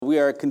we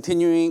are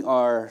continuing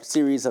our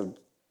series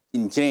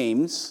in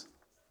James.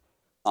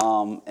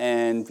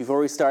 And before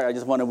we start, I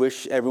just want to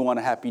wish everyone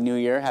a happy New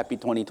Year, happy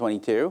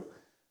 2022.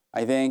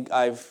 I think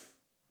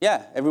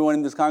everyone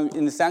in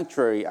the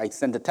sanctuary, I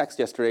sent a text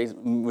yesterday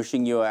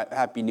wishing you a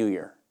happy New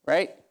Year,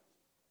 right?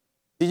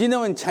 Did you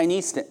know in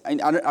Chinese,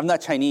 I'm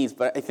not Chinese,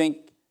 but I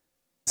think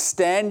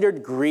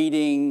standard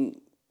greeting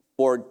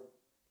for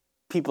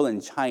people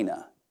in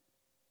China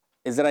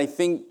is that I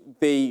think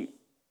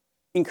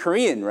in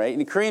Korean, right?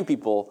 In Korean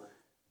people,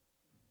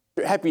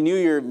 Happy New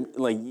Year,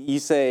 like you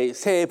say,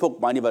 새해 복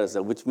많이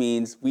받으세요, which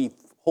means we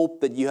hope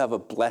that you have a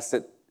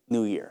blessed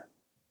New Year,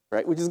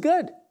 right? Which is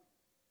good.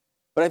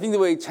 But I think the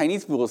way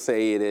Chinese people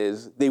say it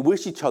is they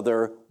wish each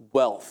other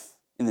wealth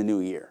in the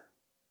new year.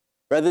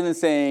 Rather than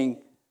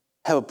saying,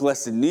 have a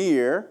blessed New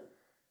Year,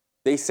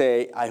 they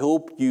say, I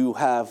hope you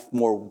have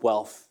more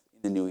wealth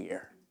in the new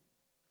year.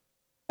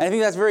 And I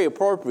think that's very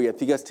appropriate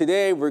because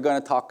today we're going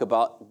to talk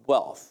about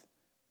wealth.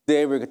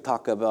 Today we're going to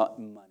talk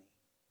about money.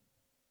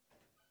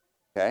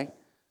 Okay?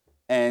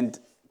 And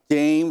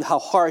James, how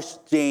harsh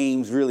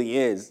James really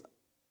is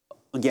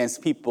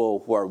against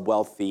people who are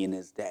wealthy in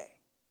his day.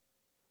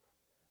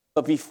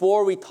 But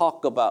before we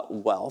talk about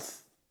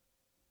wealth,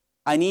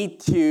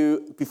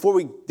 before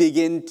we dig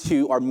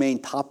into our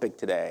main topic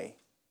today,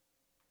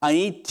 I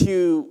need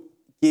to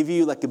give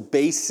you like a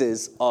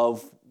basis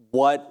of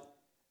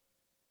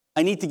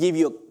I need to give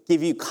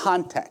you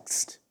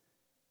context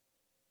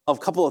of a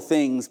couple of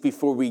things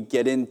before we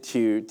get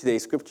into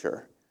today's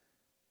scripture.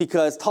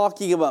 Because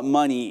talking about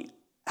money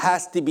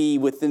has to be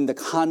within the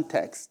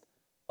context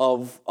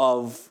of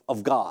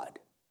God,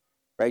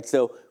 right?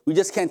 So we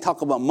just can't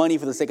talk about money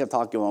for the sake of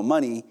talking about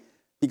money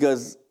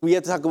because we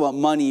have to talk about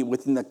money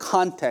within the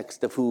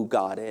context of who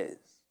God is.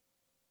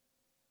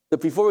 But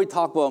before we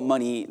talk about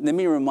money, let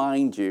me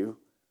remind you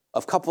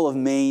of a couple of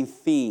main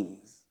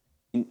themes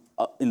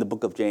in the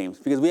book of James.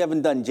 Because we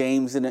haven't done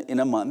James in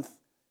a month,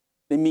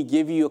 let me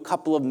give you a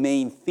couple of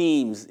main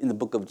themes in the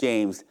book of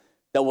James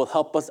that will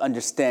help us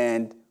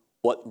understand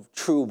what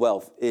true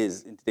wealth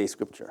is in today's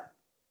scripture.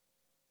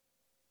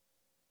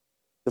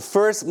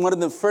 One of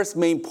the first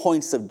main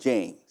points of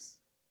James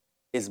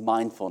is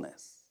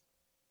mindfulness.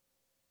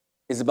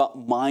 It's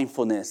about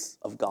mindfulness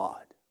of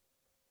God.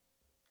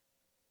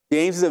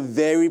 James is a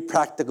very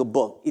practical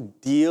book.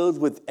 It deals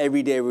with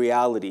everyday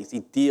realities.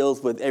 It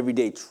deals with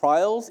everyday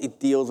trials. It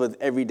deals with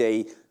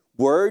everyday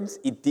words.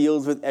 It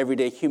deals with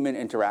everyday human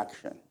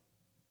interaction.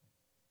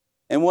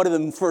 And one of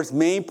the first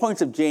main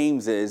points of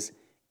James is,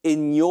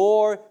 in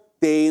your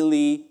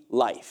daily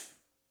life,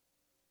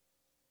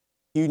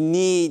 you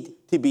need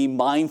to be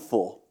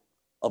mindful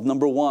of,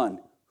 number one,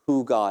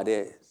 who God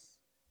is.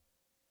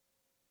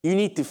 You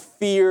need to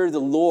fear the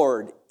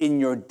Lord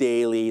in your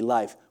daily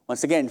life.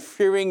 Once again,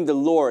 fearing the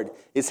Lord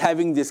is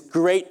having this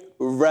great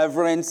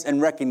reverence and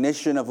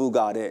recognition of who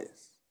God is.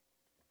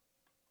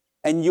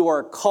 And you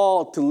are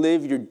called to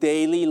live your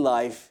daily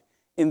life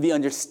in the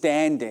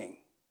understanding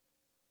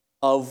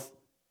of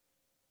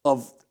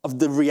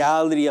the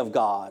reality of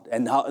God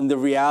and the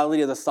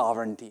reality of the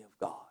sovereignty of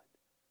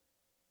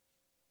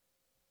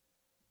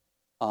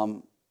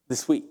God.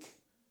 This week,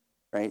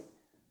 right?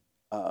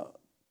 I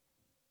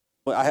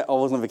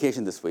was on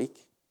vacation this week,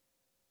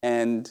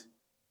 and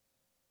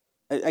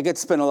I get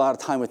to spend a lot of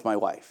time with my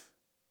wife,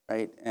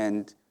 right?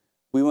 And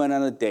we went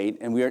on a date,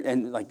 and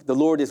the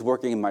Lord is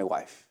working in my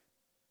wife.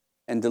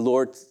 And the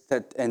Lord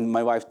said, and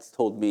my wife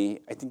told me,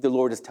 I think the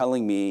Lord is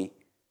telling me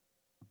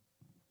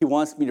He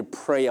wants me to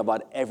pray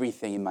about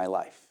everything in my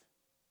life.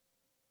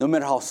 No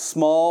matter how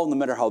small, no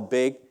matter how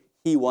big,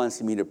 He wants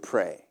me to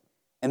pray.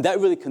 And that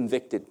really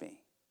convicted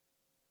me.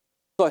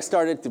 So I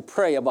started to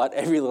pray about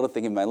every little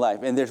thing in my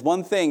life. And there's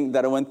one thing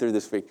that I went through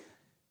this week.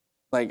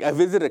 Like, I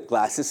visited a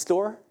glasses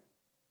store,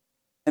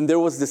 and there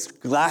was this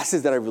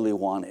glasses that I really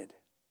wanted.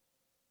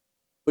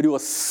 But it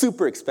was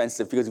super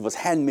expensive because it was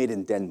handmade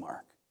in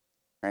Denmark,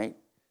 right?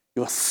 It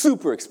was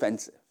super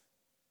expensive.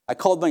 I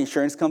called my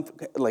insurance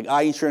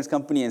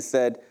company, and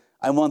said,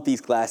 I want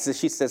these glasses.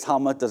 She says, how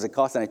much does it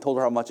cost? And I told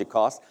her how much it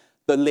cost.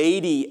 The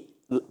lady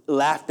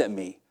laughed at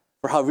me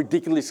for how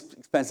ridiculously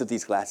expensive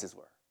these glasses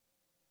were.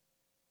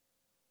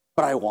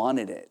 But I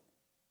wanted it.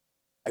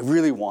 I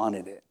really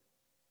wanted it.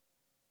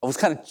 I was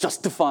kind of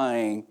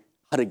justifying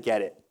how to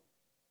get it.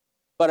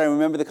 But I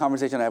remember the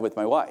conversation I had with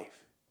my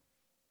wife.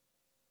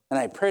 And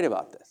I prayed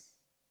about this.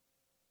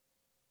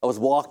 I was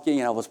walking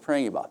and I was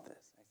praying about this.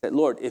 I said,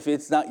 Lord, if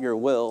it's not your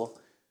will,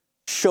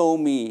 show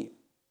me,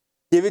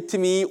 give it to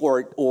me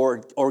or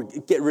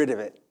get rid of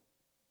it.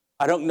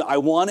 I don't know. I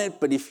want it,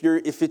 but if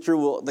it's your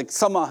will, like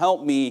somehow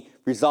help me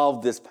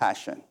resolve this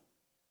passion.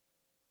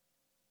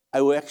 I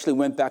actually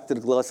went back to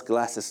the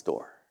glasses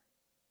store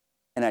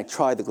and I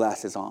tried the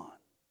glasses on.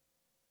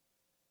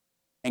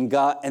 And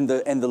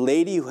the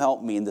lady who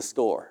helped me in the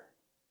store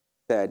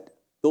said,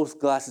 those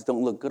glasses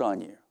don't look good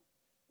on you.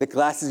 The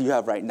glasses you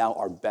have right now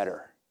are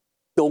better.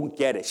 Don't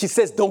get it. She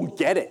says, don't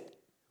get it.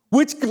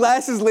 Which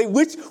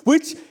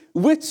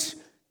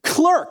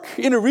clerk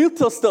in a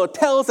retail store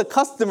tells a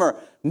customer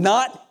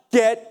not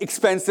get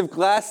expensive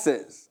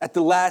glasses at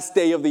the last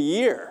day of the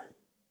year.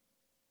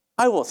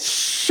 I was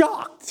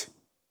shocked.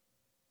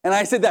 And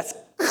I said, that's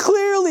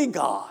clearly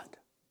God.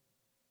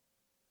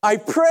 I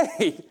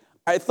prayed.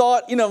 I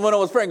thought, when I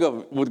was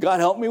praying, would God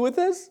help me with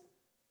this?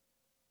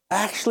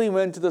 I actually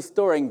went to the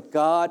store and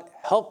God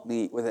helped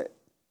me with it.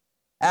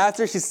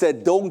 After she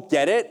said, don't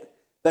get it,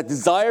 that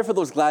desire for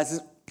those glasses,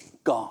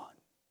 gone.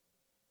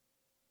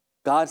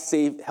 God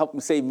helped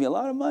me save me a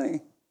lot of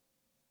money.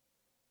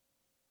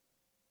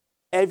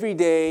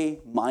 Everyday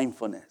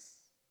mindfulness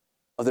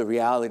of the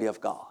reality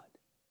of God.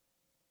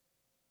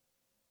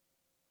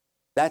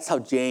 That's how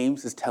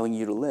James is telling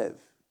you to live.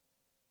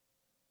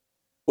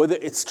 Whether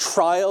it's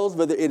trials,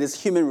 whether it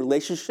is human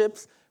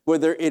relationships,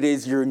 whether it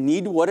is your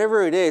need,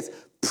 whatever it is,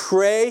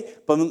 pray,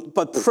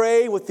 but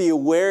pray with the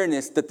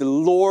awareness that the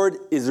Lord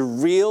is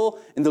real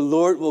and the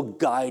Lord will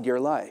guide your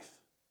life.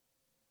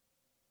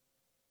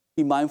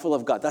 Be mindful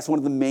of God. That's one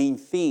of the main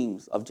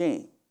themes of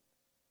James.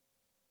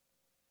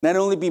 Not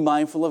only be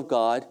mindful of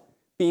God,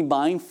 be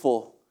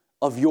mindful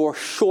of your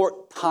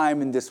short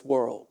time in this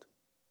world.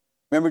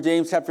 Remember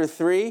James chapter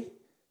 3?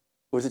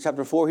 Or was it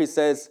chapter 4? He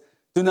says,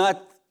 do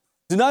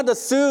not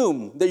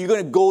assume that you're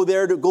going to go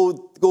there to go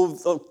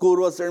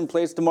to a certain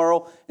place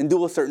tomorrow and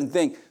do a certain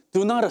thing.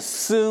 Do not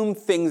assume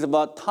things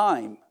about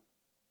time.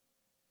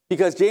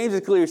 Because James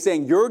is clearly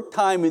saying your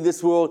time in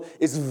this world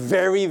is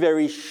very,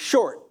 very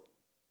short.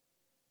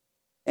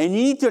 And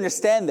you need to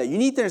understand that. You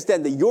need to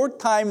understand that your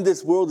time in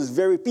this world is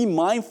be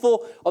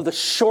mindful of the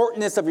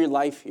shortness of your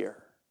life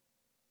here.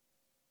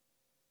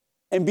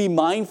 And be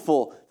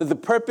mindful that the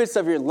purpose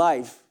of your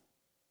life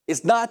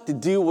is not to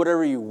do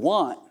whatever you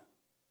want,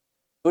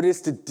 but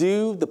it's to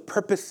do the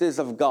purposes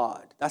of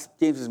God. That's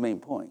James's main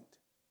point.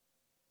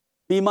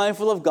 Be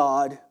mindful of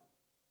God.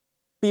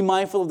 Be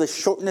mindful of the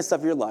shortness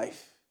of your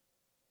life.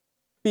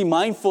 Be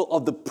mindful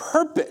of the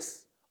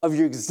purpose of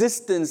your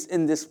existence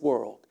in this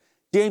world.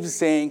 James is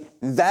saying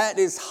that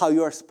is how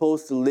you are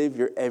supposed to live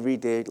your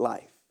everyday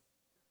life.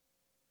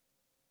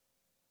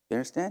 You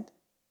understand?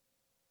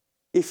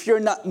 If you're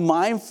not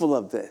mindful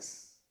of this,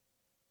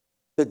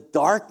 the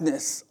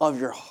darkness of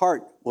your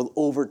heart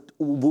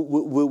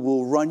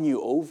will run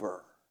you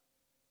over.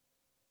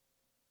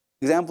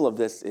 Example of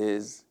this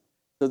is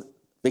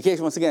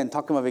vacation. Once again,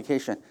 talking about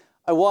vacation.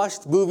 I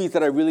watched movies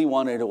that I really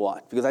wanted to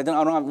watch because I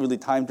don't have really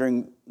time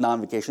during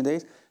non-vacation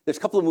days. There's a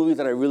couple of movies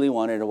that I really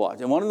wanted to watch.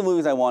 And one of the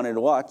movies I wanted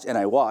to watch, and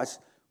I watched,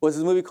 was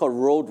this movie called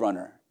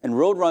Roadrunner. And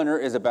Roadrunner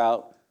is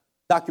a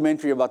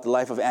documentary about the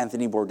life of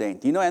Anthony Bourdain.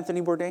 Do you know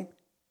Anthony Bourdain?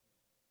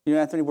 You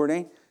know Anthony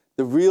Bourdain?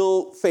 The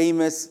real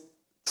famous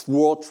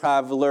world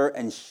traveler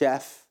and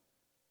chef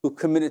who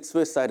committed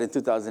suicide in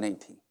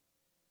 2018.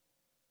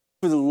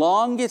 For the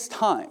longest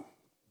time,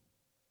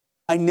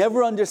 I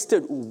never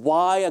understood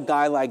why a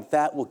guy like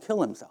that will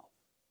kill himself.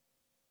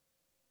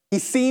 He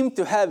seemed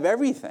to have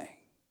everything.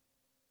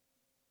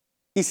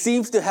 He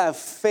seems to have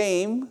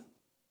fame,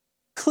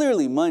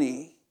 clearly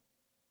money,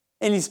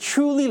 and he's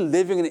truly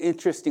living an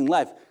interesting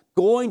life,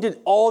 going to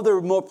all the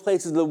remote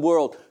places of the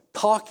world,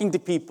 talking to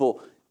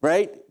people,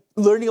 right?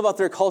 Learning about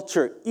their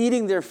culture,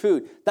 eating their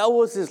food. That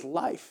was his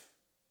life.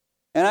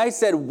 And I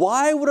said,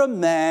 why would a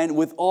man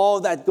with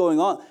all that going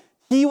on,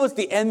 he was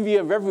the envy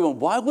of everyone.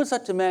 Why would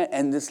such a man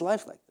end this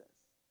life like this?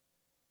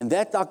 And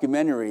that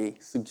documentary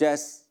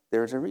suggests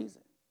there's a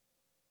reason.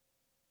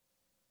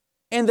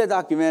 In the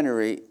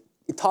documentary,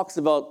 it talks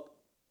about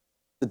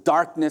the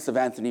darkness of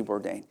Anthony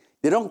Bourdain.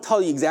 They don't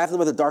tell you exactly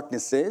what the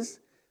darkness is,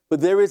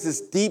 but there is this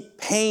deep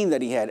pain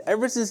that he had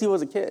ever since he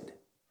was a kid.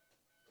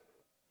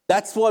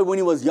 That's why when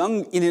he was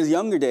young, in his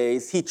younger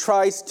days, he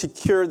tries to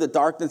cure the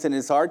darkness in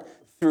his heart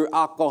through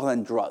alcohol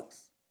and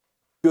drugs.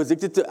 He was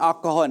addicted to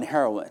alcohol and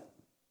heroin.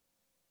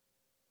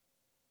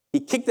 He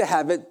kicked the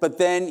habit, but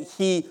then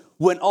he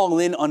went all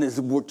in on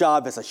his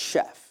job as a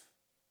chef.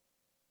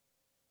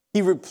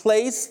 He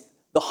replaced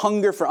the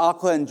hunger for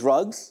alcohol and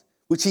drugs,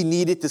 which he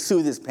needed to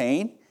soothe his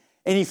pain,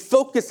 and he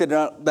focused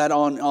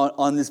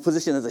on his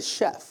position as a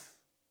chef.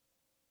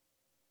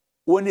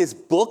 When his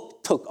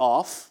book took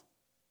off,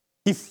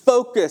 he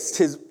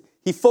focused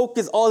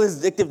all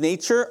his addictive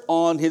nature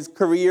on his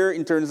career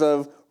in terms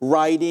of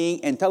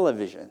writing and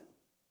television.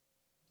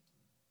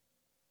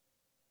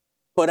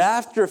 But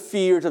after a few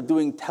years of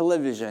doing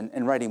television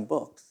and writing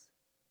books,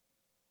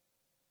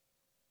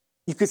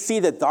 you could see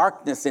the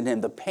darkness in him,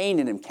 the pain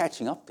in him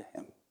catching up to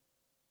him.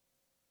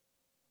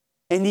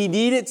 And he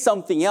needed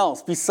something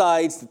else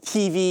besides the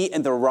TV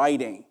and the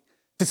writing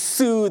to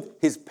soothe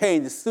his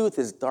pain, to soothe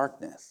his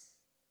darkness.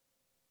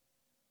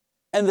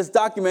 And this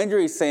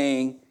documentary is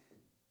saying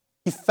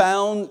he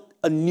found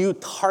a new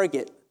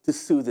target to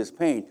soothe his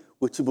pain,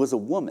 which was a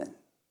woman.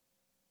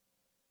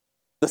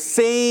 The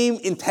same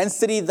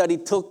intensity that he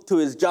took to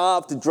his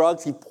job, to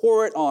drugs, he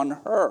poured it on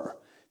her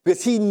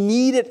because he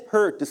needed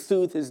her to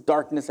soothe his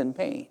darkness and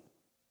pain.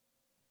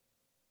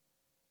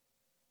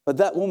 But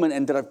that woman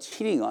ended up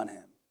cheating on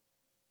him.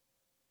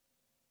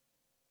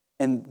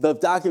 And the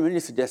documentary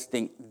is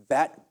suggesting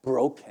that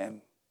broke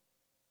him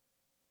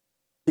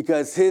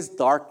because his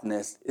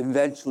darkness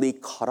eventually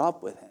caught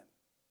up with him.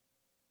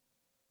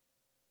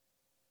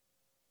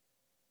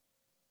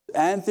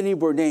 Anthony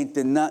Bourdain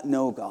did not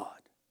know God.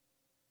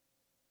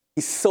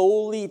 He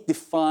solely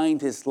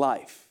defined his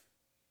life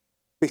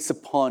based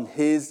upon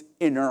his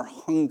inner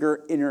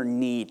hunger, inner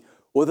need,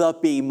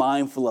 without being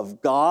mindful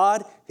of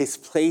God, his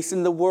place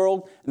in the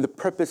world, and the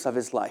purpose of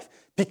his life.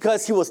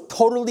 Because he was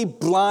totally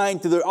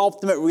blind to the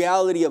ultimate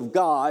reality of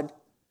God,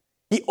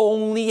 he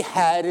only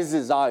had his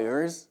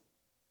desires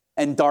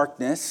and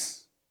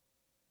darkness,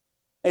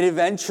 and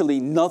eventually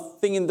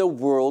nothing in the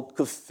world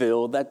could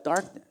fill that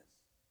darkness.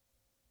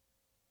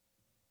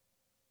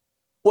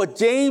 What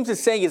James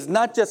is saying is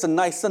not just a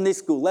nice Sunday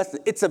school lesson,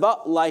 it's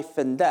about life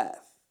and death.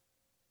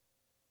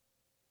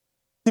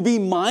 To be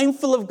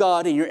mindful of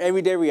God in your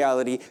everyday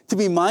reality, to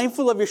be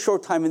mindful of your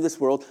short time in this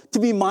world, to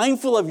be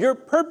mindful of your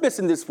purpose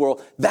in this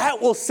world, that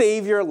will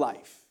save your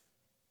life.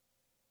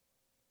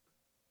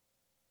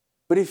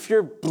 But if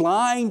you're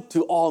blind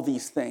to all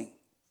these things,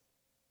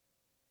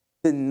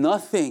 then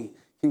nothing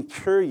can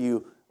cure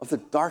you of the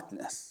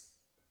darkness.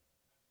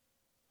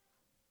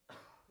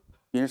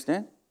 You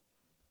understand?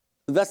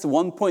 So that's the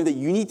one point that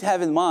you need to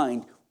have in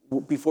mind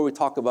before we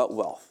talk about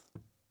wealth.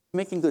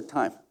 Making good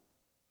time.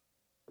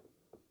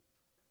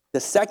 The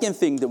second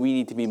thing that we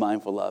need to be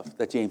mindful of,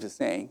 that James is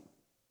saying,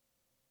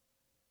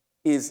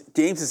 is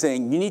you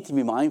need to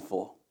be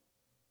mindful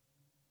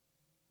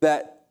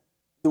that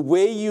the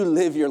way you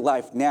live your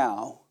life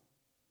now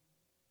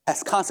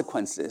has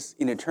consequences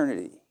in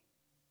eternity.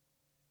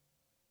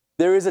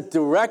 There is a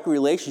direct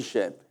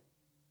relationship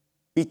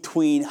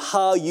between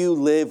how you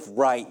live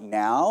right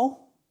now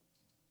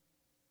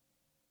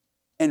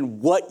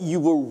and what you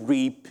will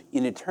reap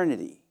in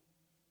eternity.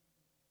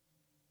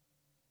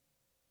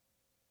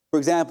 For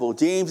example,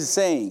 James is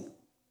saying,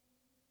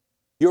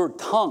 your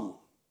tongue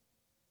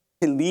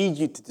can lead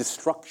you to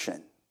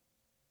destruction.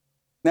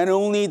 Not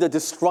only the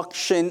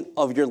destruction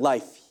of your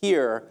life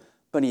here,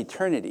 but in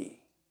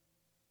eternity.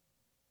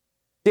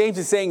 James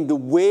is saying the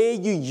way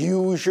you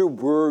use your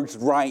words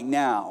right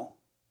now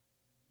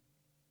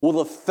will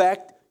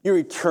affect your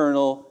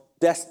eternal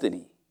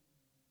destiny.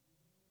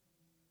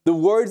 The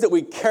words that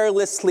we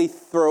carelessly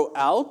throw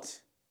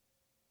out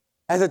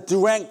has a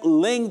direct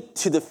link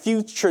to the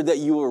future that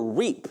you will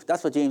reap.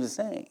 That's what James is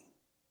saying.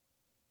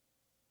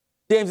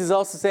 James is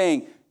also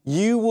saying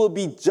you will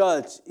be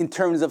judged in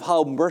terms of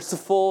how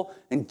merciful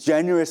and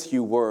generous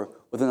you were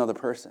with another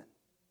person.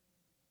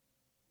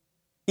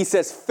 He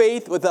says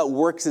faith without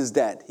works is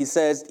dead. He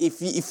says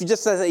if you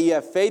just say that you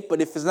have faith,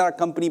 but if it's not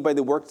accompanied by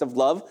the works of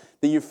love,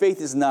 then your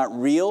faith is not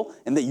real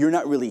and that you're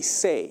not really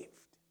saved.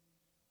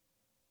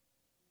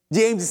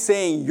 James is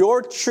saying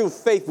your true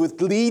faith, which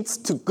leads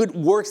to good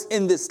works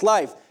in this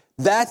life,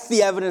 that's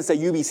the evidence that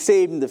you'll be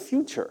saved in the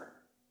future.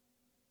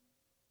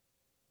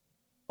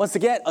 Once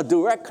again, a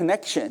direct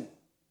connection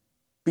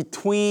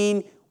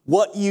between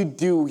what you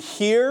do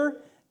here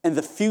and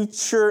the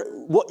future,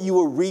 what you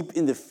will reap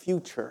in the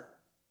future.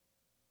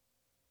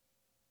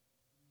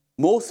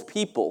 Most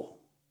people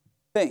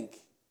think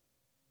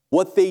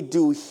what they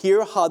do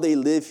here, how they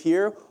live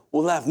here,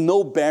 will have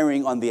no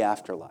bearing on the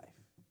afterlife.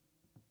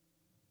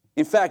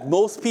 In fact,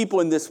 most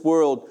people in this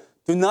world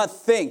do not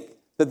think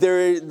that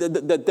they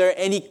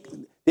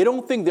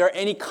don't think there are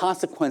any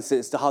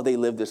consequences to how they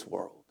live this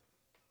world.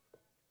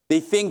 They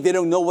think they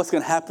don't know what's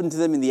going to happen to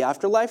them in the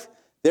afterlife.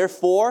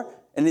 Therefore,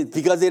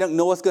 because they don't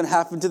know what's going to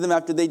happen to them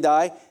after they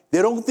die,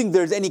 they don't think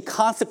there's any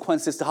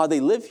consequences to how they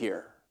live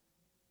here.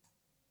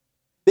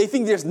 They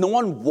think there's no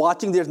one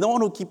watching, there's no one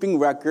who's keeping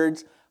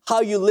records.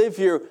 How you live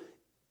here,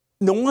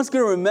 no one's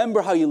going to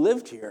remember how you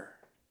lived here.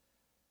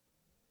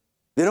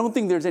 They don't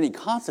think there's any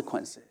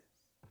consequences.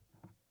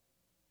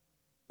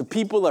 The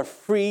people are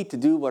free to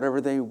do whatever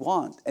they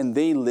want, and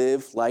they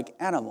live like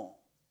animals.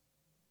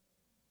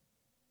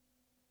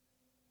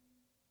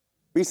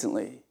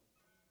 Recently,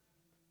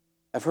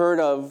 I've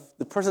heard of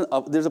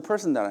there's a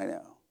person that I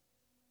know.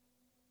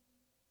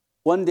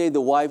 One day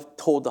the wife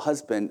told the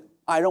husband,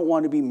 I don't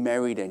want to be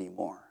married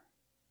anymore.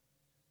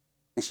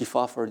 And she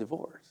filed for a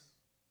divorce.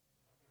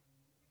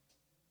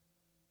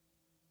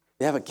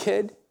 They have a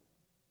kid.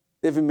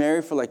 They've been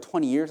married for like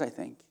 20 years, I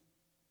think.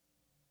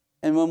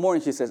 And one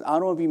morning she says, I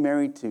don't want to be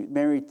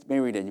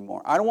married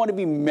anymore. I don't want to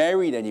be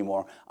married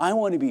anymore. I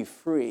want to be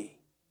free.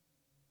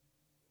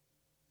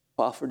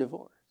 File for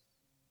divorce.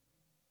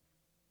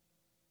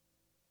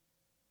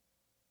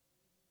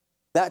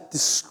 That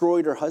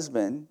destroyed her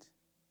husband.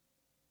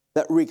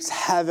 That wreaks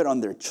havoc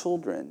on their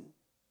children.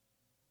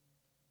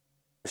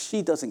 But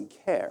she doesn't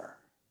care.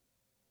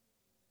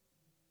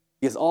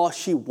 Because all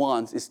she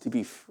wants is to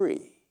be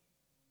free.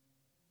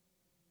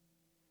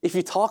 If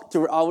you talk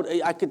to her,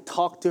 I could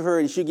talk to her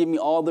and she'd give me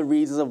all the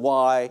reasons of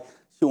why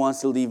she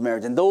wants to leave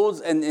marriage. And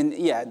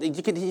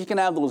you can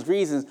have those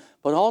reasons,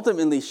 but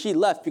ultimately she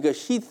left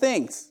because she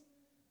thinks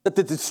that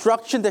the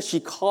destruction that she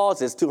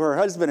causes to her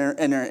husband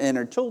and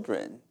her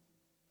children,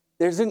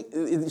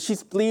 she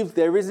believes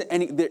there isn't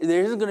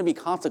going to be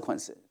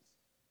consequences.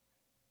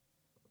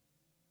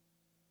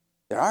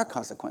 There are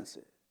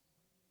consequences.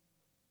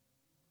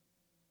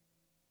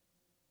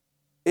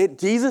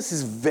 Jesus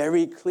is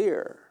very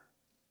clear.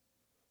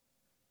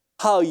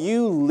 how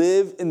you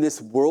live in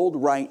this world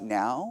right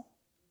now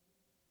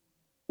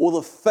will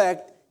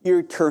affect your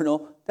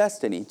eternal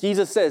destiny.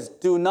 Jesus says,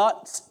 do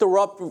not store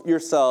up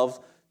yourselves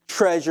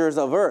treasures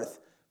of earth,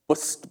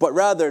 but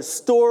rather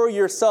store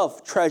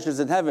yourself treasures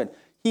in heaven.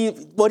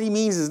 What he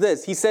means is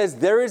this. He says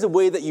there is a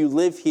way that you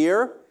live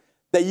here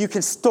that you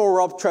can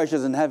store up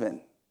treasures in heaven.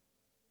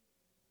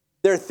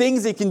 There are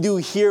things that you can do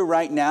here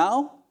right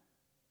now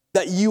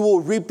that you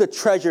will reap the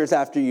treasures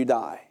after you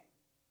die.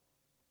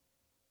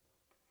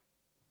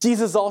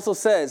 Jesus also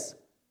says,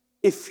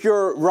 if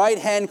your right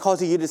hand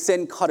causes you to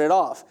sin, cut it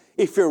off.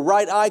 If your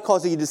right eye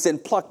causes you to sin,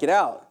 pluck it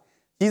out.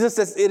 Jesus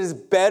says it is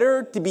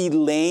better to be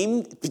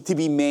maimed,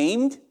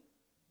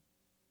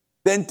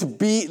 than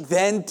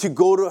to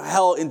go to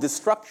hell in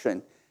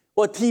destruction.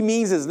 What he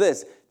means is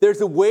this.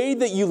 There's a way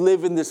that you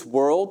live in this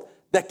world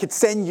that could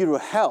send you to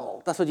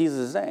hell. That's what Jesus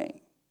is saying.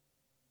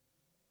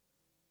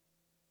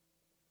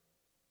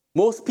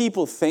 Most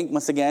people think,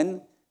 once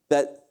again,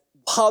 that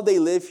how they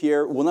live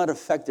here will not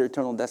affect their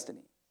eternal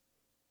destiny.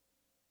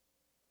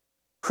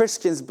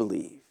 Christians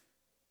believe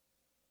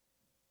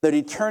that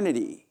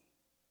eternity,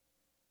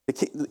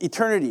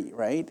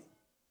 right,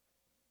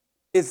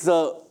 is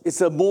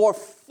a more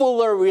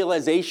fuller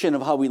realization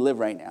of how we live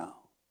right now.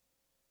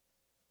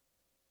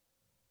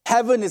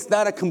 Heaven is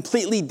not a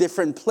completely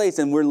different place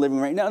than we're living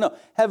right now. No,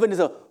 heaven is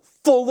a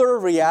fuller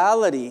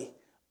reality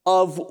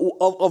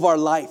of our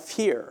life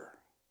here.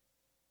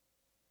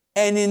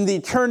 And in the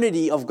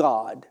eternity of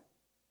God,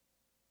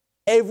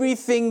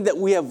 everything that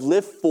we have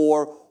lived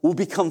for will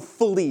become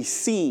fully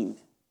seen.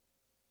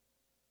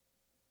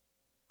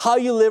 How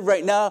you live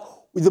right now,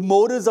 the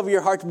motives of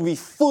your heart will be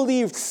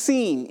fully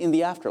seen in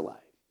the afterlife,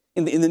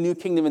 in the new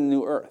kingdom and the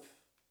new earth.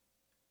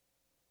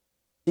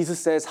 Jesus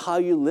says, how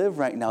you live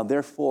right now,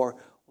 therefore,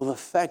 will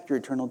affect your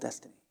eternal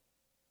destiny.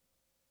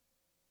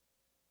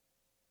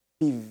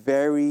 Be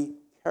very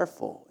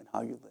careful in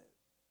how you live.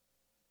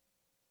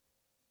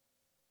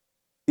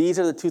 These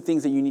are the two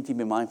things that you need to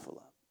be mindful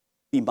of.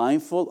 Be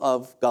mindful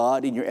of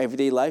God in your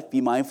everyday life.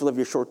 Be mindful of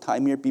your short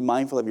time here. Be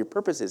mindful of your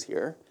purposes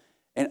here.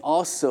 And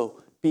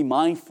also be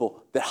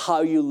mindful that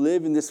how you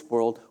live in this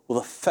world will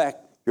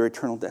affect your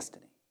eternal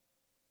destiny.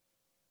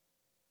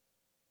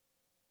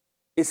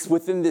 It's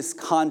within this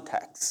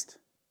context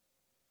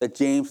that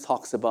James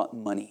talks about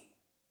money.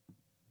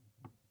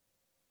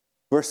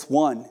 Verse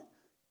 1,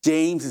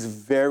 James is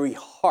very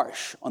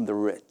harsh on the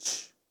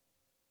rich.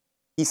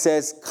 He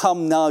says,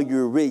 come now,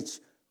 you rich,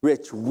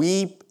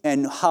 weep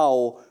and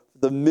howl for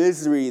the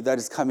misery that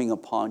is coming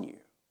upon you.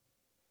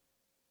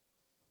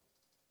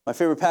 My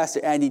favorite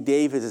pastor, Andy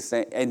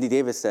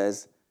Davis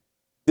says,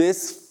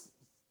 this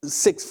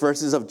 6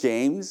 verses of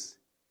James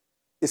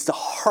is the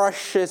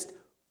harshest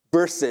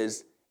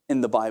verses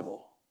in the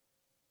Bible.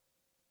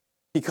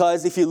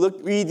 Because if you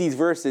read these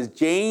verses,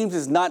 James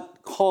is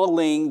not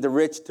calling the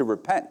rich to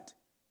repent.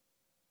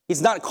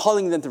 He's not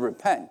calling them to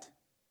repent.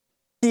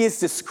 He is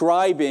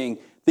describing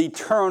the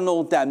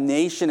eternal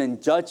damnation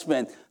and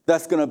judgment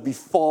that's going to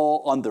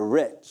befall on the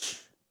rich.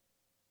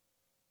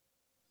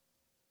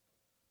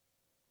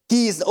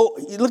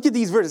 Look at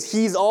these verses.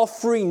 He's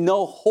offering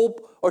no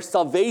hope or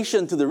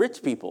salvation to the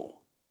rich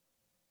people.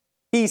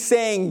 He's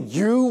saying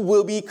you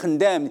will be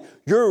condemned.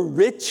 Your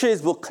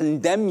riches will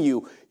condemn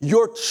you.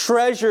 Your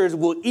treasures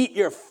will eat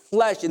your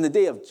flesh in the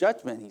day of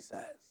judgment, he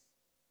says.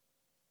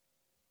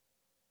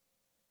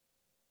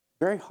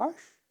 Very harsh.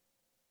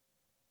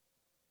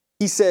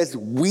 He says,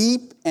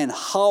 weep and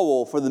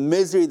howl for the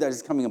misery that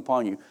is coming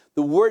upon you.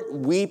 The word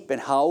weep and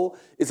howl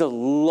is a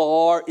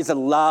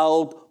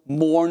loud,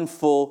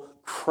 mournful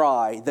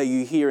cry that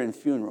you hear in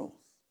funerals.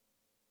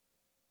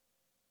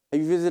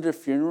 Have you visited a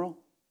funeral?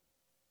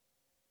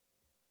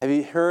 Have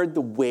you heard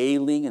the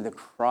wailing and the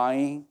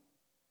crying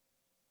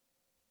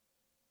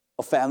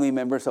of family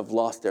members who have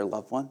lost their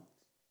loved one?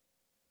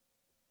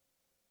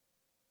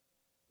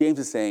 James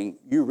is saying,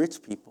 you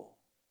rich people,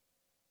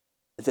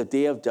 at the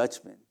day of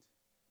judgment,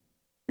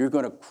 you're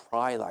going to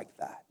cry like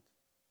that.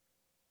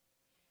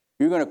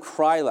 You're going to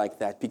cry like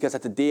that because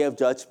at the day of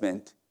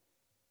judgment,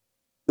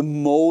 the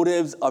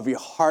motives of your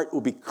heart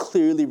will be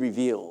clearly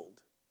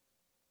revealed.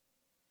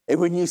 And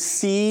when you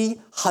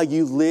see how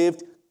you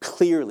lived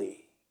clearly,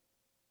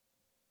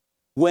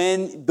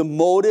 when the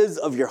motives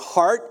of your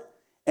heart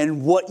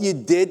and what you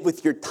did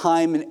with your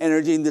time and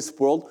energy in this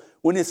world,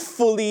 when it's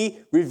fully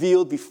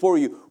revealed before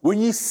you,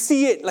 when you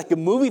see it like a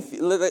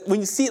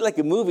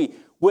movie,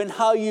 when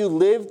how you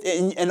lived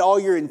and all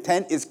your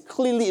intent is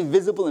clearly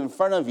visible in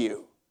front of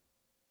you,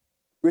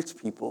 rich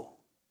people,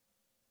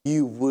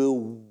 you will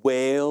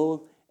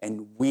wail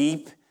and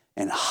weep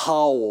and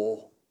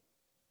howl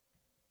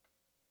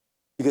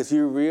because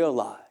you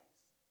realize,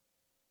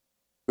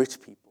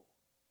 rich people,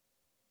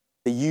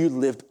 that you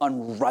lived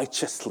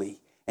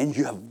unrighteously and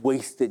you have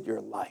wasted your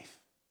life.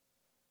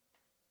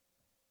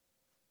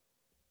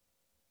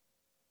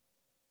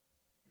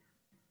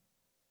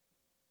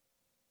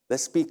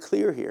 Let's be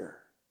clear here.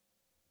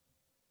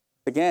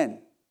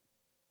 Again,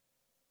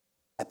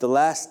 at the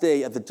last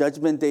day, at the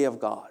judgment day of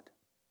God,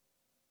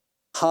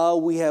 how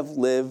we have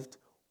lived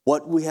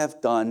what we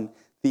have done,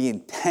 the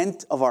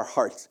intent of our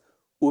hearts,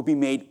 will be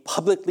made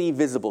publicly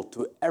visible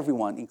to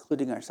everyone,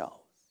 including ourselves.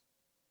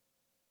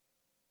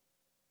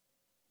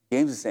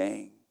 James is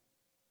saying,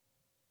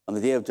 on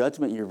the day of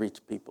judgment, you reach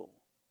people.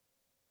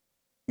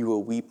 You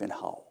will weep and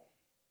howl.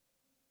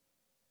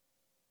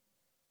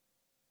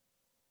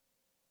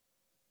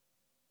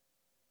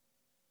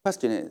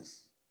 Question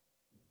is,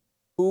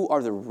 who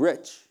are the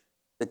rich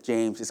that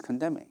James is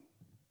condemning?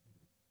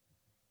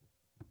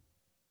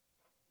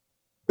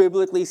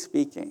 Biblically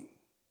speaking,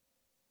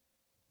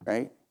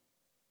 right?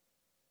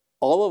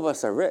 All of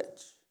us are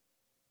rich.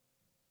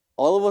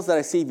 All of us that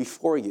I see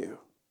before you.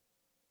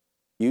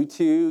 You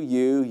too,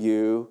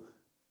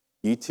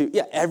 you too.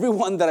 Yeah,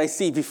 everyone that I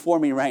see before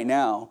me right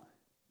now,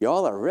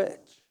 y'all are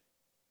rich.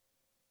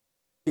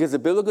 Because the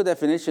biblical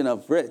definition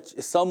of rich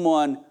is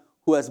someone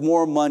who has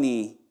more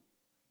money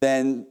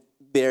than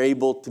they're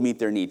able to meet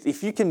their needs.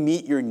 If you can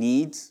meet your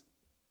needs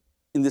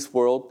in this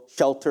world,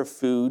 shelter,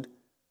 food,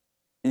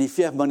 and if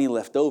you have money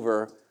left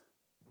over,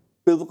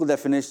 biblical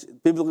definition,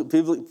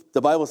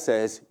 the Bible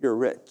says you're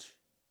rich.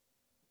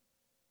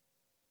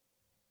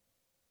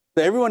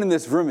 So everyone in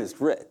this room is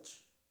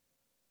rich.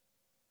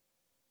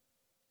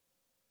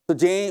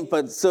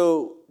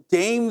 So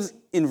James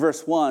in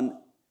verse 1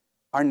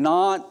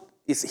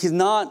 he's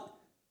not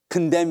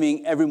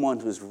condemning everyone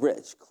who is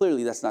rich.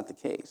 Clearly, that's not the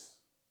case.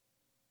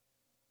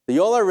 So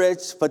y'all are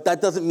rich, but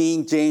that doesn't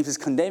mean James is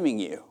condemning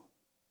you.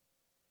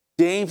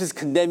 James is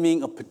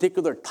condemning a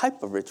particular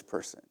type of rich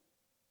person.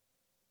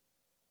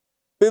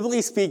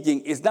 Biblically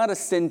speaking, it's not a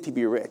sin to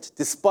be rich.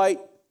 Despite,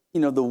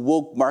 the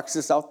woke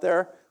Marxists out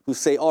there who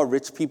say all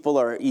rich people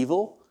are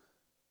evil,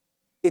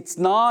 it's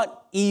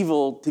not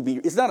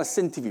a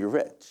sin to be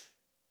rich,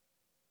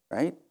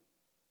 right?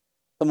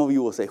 Some of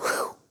you will say,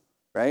 whew,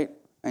 right?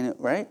 I know,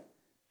 right?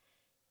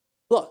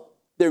 Look,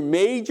 there are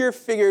major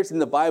figures in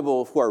the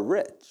Bible who are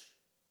rich.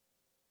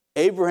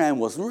 Abraham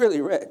was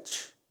really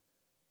rich.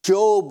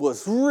 Job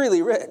was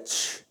really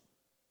rich.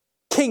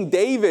 King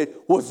David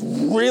was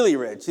really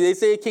rich. They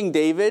say King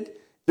David,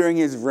 during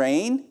his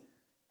reign,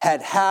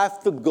 had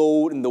half the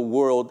gold in the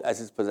world as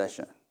his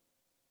possession.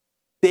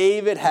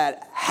 David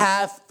had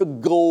half the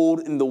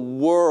gold in the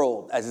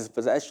world as his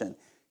possession.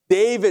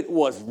 David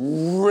was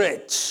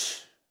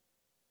rich.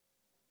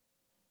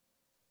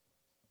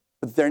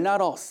 But they're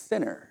not all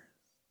sinners,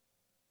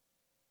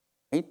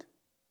 right?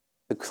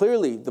 But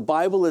clearly, the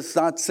Bible is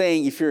not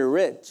saying if you're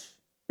rich,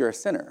 you're a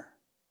sinner,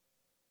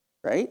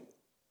 right?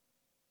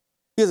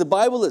 Because the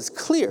Bible is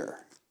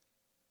clear.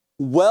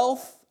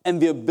 Wealth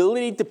and the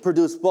ability to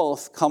produce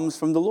wealth comes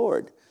from the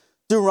Lord.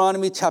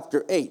 Deuteronomy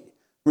chapter 8.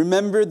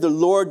 Remember the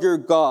Lord your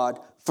God,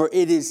 for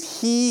it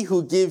is He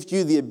who gives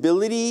you the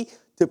ability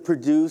to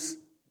produce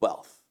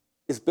wealth.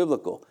 It's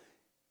biblical.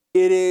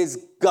 It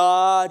is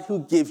God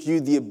who gives you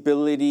the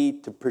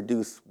ability to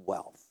produce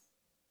wealth.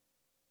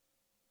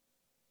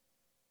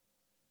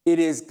 It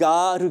is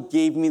God who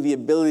gave me the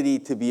ability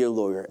to be a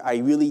lawyer. I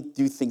really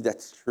do think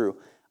that's true.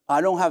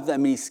 I don't have that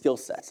many skill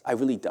sets. I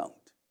really don't,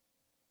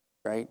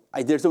 right?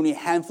 There's only a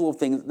handful of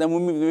things,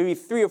 then maybe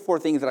 3 or 4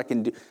 things that I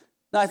can do.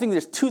 No, I think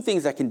there's 2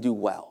 things I can do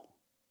well.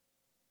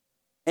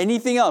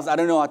 Anything else, I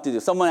don't know how to do.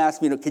 Someone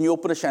asked me, can you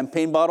open a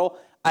champagne bottle?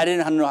 I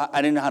didn't know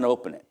how to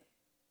open it.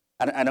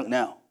 I don't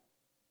know,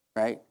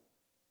 right?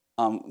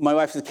 My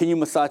wife says, can you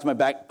massage my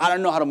back? I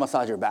don't know how to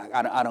massage your back.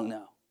 I don't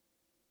know.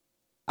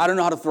 I don't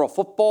know how to throw a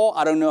football.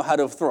 I don't know how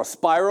to throw a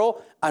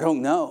spiral. I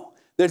don't know.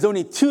 There's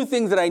only 2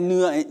 things that I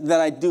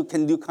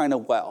can do kind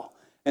of well.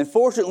 And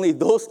fortunately,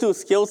 those 2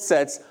 skill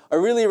sets are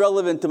really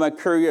relevant to my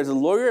career as a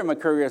lawyer and my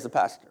career as a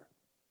pastor.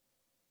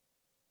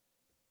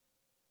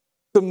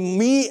 So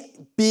me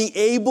being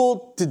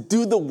able to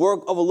do the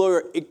work of a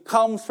lawyer, it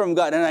comes from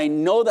God, and I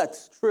know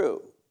that's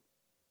true.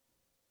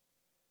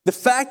 The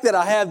fact that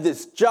I have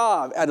this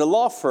job at a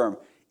law firm,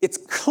 it's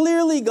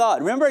clearly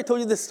God. Remember I told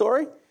you this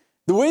story?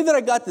 The way that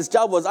I got this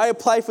job was I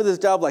applied for this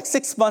job like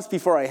 6 months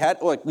before I had,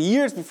 or like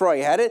years before I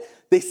had it.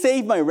 They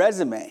saved my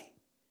resume.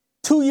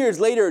 2 years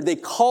later, they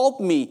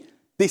called me.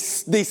 They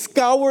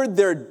scoured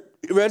their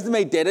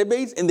resume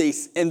database,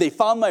 and they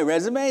found my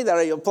resume that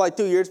I applied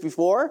 2 years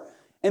before,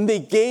 and they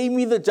gave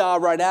me the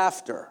job right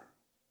after.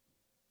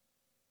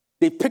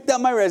 They picked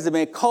up my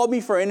resume, called me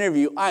for an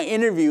interview. I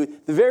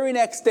interviewed. The very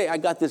next day, I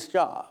got this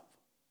job.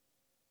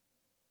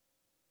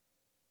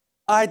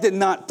 I did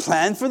not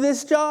plan for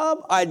this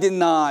job. I did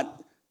not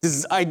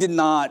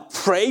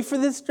pray for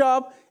this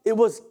job. It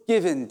was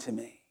given to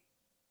me.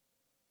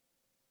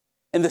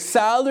 And the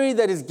salary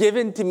that is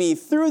given to me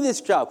through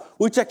this job,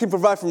 which I can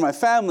provide for my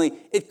family,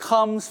 it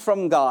comes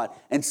from God.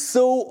 And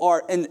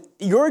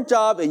your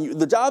job and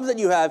the jobs that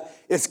you have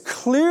is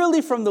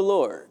clearly from the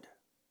Lord.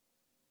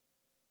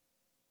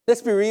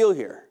 Let's be real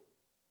here.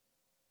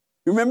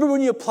 Remember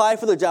when you apply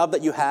for the job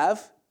that you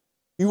have?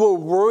 You were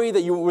worried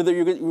that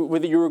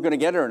whether you were going to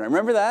get it or not.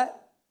 Remember that?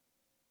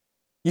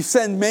 You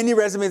sent many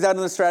resumes out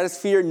in the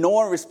stratosphere. No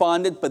one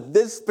responded, but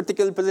this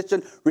particular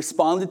position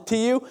responded to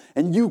you,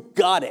 and you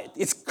got it.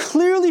 It's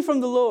clearly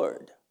from the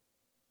Lord.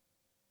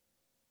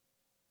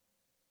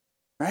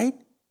 Right?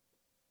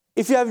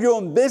 If you have your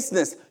own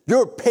business,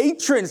 your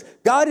patrons,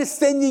 God is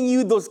sending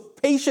you those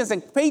patients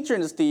and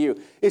patrons to you.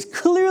 It's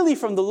clearly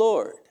from the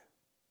Lord.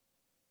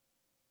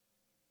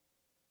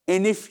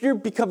 And if you're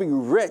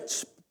becoming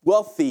rich,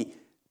 wealthy,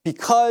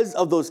 because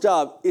of those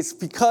jobs, it's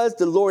because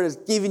the Lord has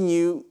given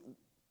you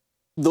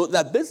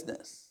that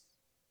business.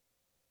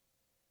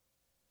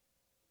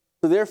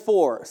 So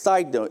therefore,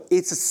 side note,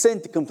 it's a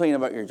sin to complain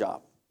about your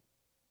job.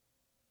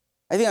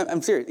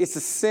 I'm serious. It's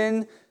a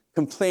sin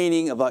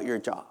complaining about your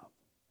job.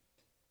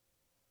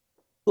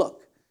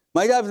 Look,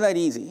 my job is not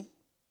easy,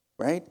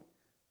 right?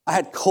 I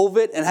had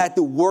COVID and I had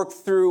to work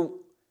through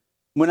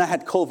when I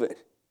had COVID,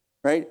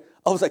 right?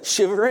 I was like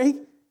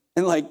shivering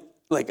and like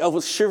I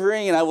was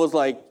shivering and I was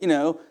like,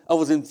 I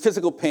was in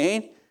physical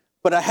pain,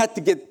 but I had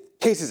to get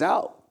cases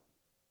out.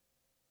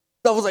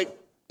 So I was like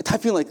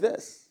typing like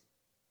this.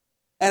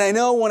 And I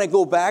know when I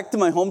go back to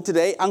my home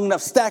today, I'm going to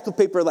have a stack of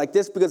paper like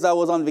this because I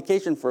was on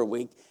vacation for a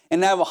week.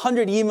 And I have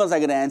 100 emails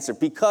I got to answer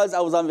because I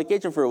was on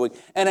vacation for a week.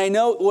 And I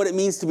know what it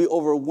means to be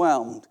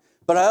overwhelmed.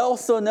 But I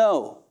also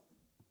know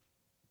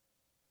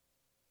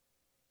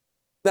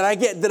that I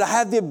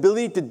have the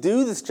ability to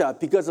do this job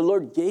because the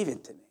Lord gave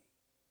it to me.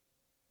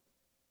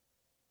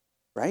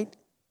 Right?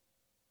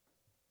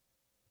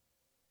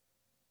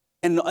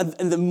 And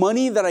the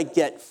money that I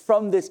get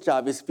from this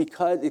job is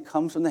because it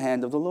comes from the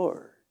hand of the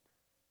Lord.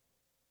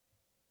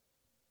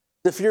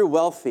 If you're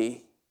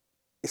wealthy,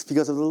 it's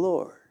because of the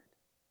Lord.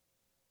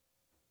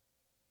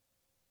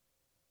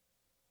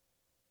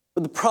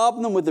 But the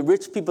problem with the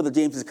rich people that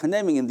James is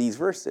condemning in these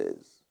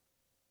verses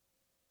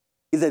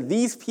is that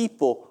these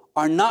people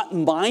are not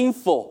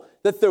mindful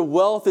that their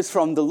wealth is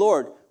from the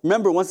Lord.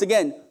 Remember, once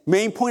again,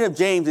 main point of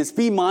James is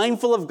be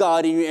mindful of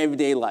God in your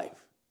everyday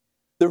life.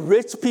 The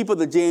rich people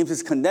that James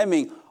is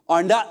condemning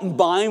are not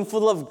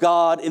mindful of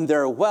God in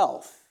their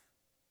wealth.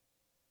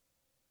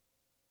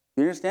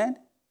 You understand?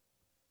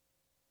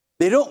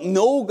 They don't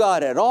know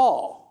God at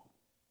all.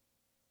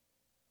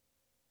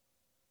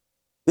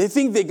 They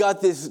think they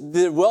got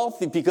they're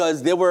wealthy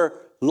because they were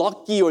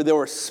lucky or they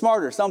were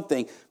smart or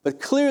something. But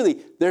clearly,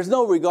 there's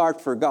no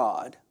regard for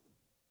God.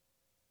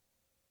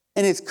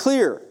 And it's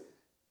clear.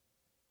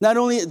 Not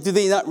only do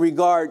they not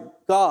regard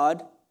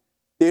God,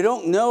 they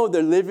don't know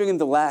they're living in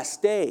the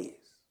last days.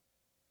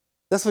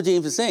 That's what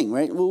James is saying,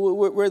 right?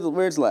 Where's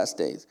the last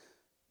days?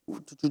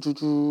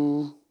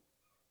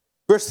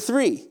 Verse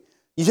 3.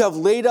 You have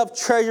laid up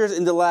treasures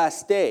in the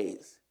last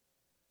days.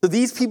 So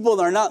these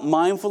people are not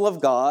mindful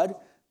of God.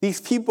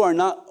 These people are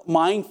not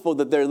mindful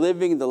that they're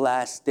living in the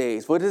last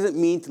days. What does it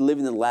mean to live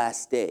in the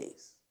last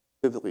days,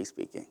 biblically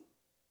speaking?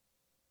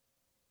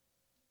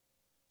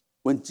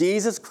 When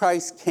Jesus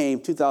Christ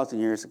came 2,000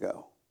 years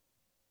ago,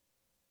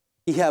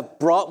 he had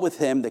brought with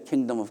him the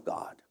kingdom of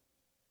God.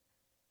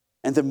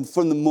 And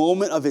from the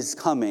moment of his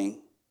coming,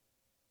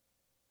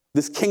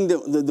 this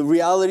kingdom, the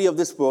reality of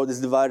this world is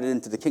divided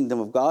into the kingdom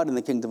of God and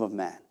the kingdom of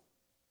man.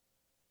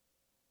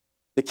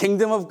 The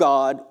kingdom of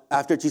God,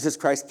 after Jesus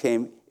Christ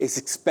came, is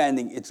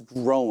expanding, it's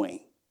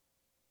growing.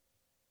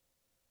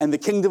 And the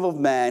kingdom of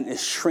man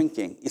is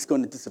shrinking, it's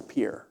going to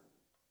disappear.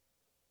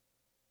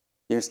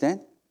 You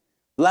understand?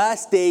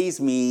 Last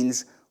days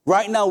means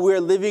right now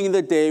we're living in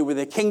the day where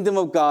the kingdom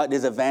of God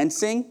is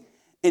advancing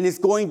and is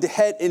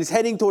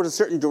heading towards a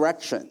certain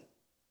direction.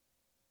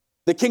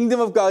 The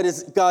kingdom of God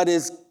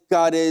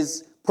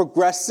is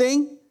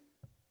progressing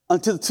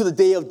until to the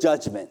day of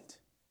judgment,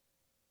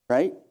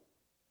 right?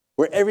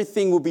 Where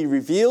everything will be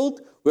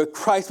revealed, where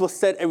Christ will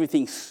set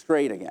everything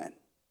straight again.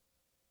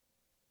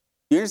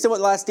 You understand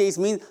what last days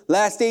means?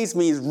 Last days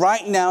means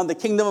right now the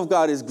kingdom of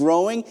God is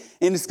growing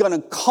and it's going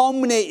to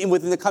culminate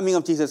within the coming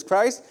of Jesus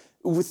Christ,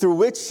 through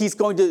which he's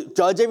going to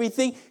judge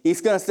everything.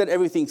 He's going to set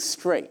everything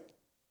straight.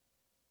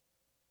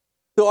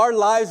 So our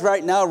lives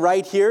right now,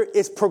 right here,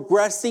 is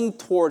progressing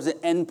towards an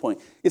end point.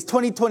 It's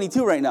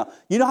 2022 right now.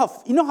 You know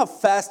how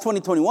fast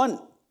 2021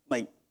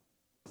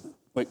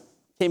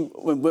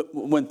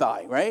 went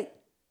by, right?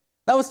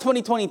 That was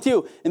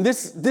 2022, and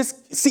this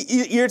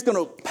year is going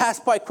to pass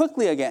by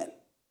quickly again,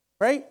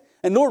 right?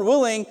 And Lord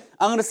willing,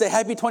 I'm going to say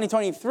happy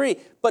 2023.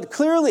 But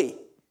clearly,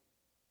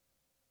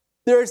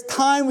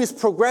 time is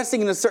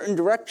progressing in a certain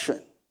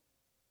direction.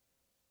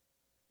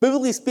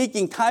 Biblically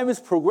speaking, time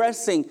is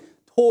progressing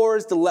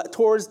towards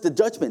the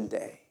judgment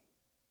day.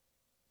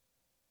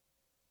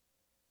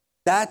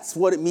 That's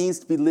what it means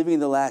to be living in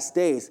the last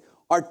days.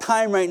 Our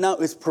time right now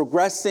is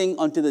progressing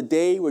unto the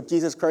day where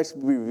Jesus Christ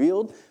will be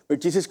revealed, where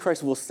Jesus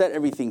Christ will set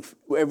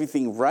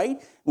everything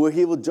right, where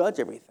he will judge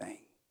everything.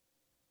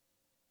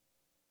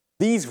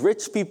 These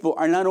rich people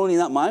are not only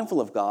not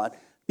mindful of God,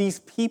 these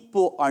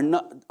people are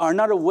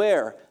not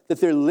aware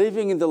that they're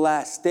living in the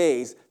last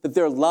days, that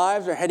their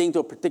lives are heading to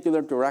a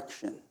particular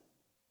direction.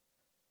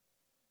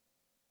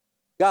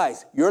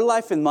 Guys, your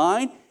life and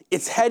mine,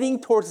 it's heading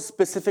towards a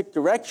specific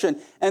direction,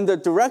 and the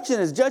direction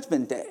is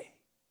Judgment Day.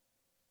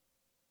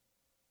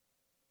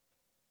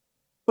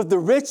 But the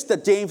rich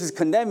that James is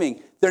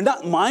condemning, they're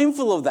not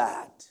mindful of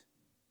that.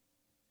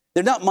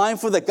 They're not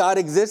mindful that God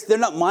exists. They're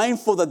not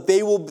mindful that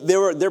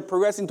they're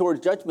progressing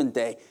towards Judgment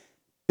Day.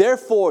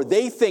 Therefore,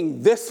 they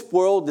think this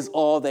world is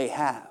all they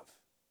have.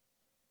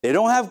 They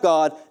don't have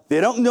God.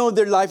 They don't know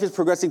their life is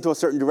progressing to a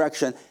certain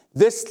direction.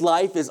 This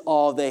life is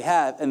all they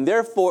have. And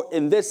therefore,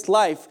 in this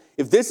life,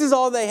 if this is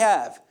all they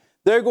have,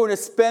 they're going to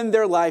spend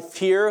their life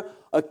here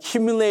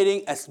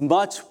accumulating as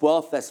much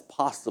wealth as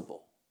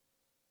possible.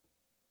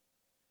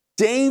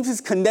 James is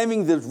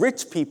condemning the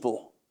rich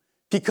people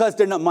because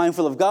they're not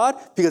mindful of God,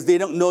 because they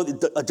don't know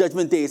that a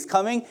judgment day is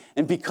coming,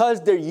 and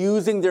because they're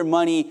using their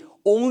money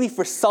only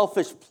for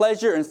selfish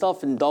pleasure and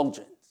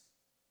self-indulgence.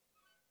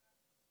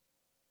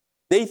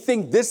 They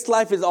think this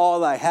life is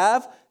all I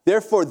have.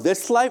 Therefore,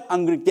 this life,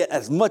 I'm going to get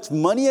as much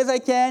money as I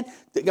can.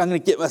 I'm going to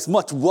get as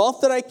much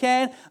wealth that I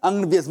can. I'm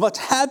going to be as much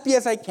happy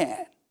as I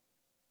can.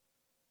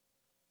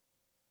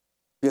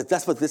 Because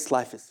that's what this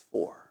life is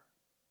for.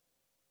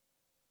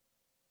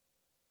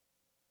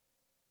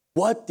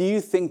 What do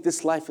you think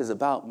this life is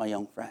about, my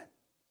young friend?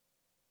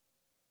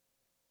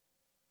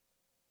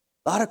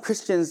 A lot of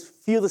Christians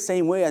feel the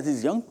same way as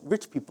these young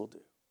rich people do.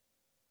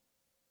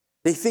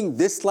 They think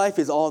this life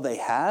is all they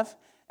have,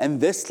 and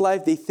this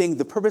life, they think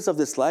the purpose of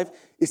this life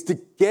is to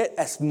get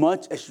as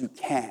much as you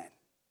can.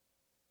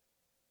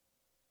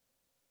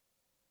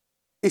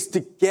 Is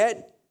to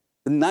get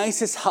the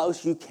nicest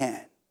house you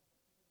can,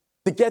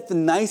 to get the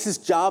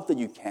nicest job that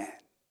you can,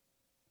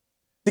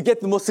 to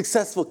get the most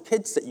successful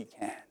kids that you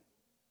can,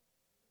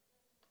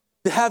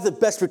 to have the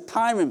best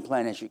retirement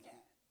plan as you can.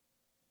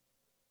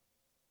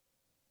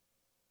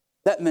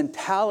 That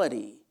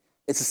mentality,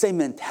 it's the same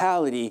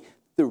mentality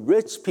the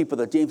rich people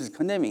that James is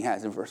condemning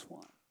has in verse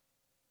 1.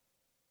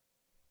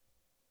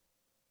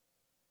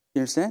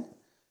 You understand?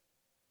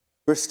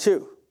 Verse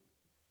 2.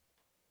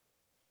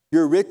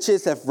 Your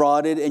riches have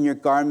rotted and your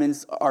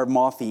garments are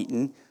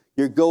moth-eaten.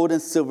 Your gold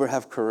and silver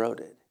have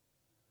corroded.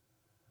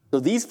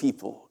 So these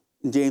people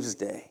in James's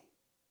day,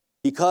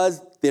 because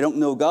they don't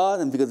know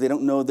God and because they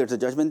don't know there's a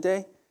judgment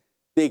day,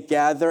 they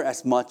gather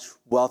as much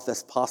wealth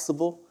as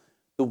possible.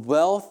 The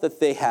wealth that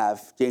they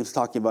have, James is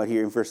talking about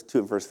here in verse 2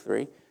 and verse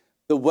 3,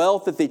 the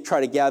wealth that they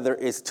try to gather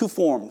is two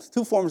forms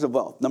of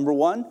wealth. Number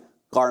one,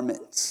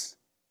 garments,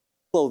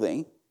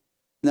 clothing.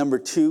 Number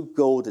two,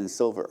 gold and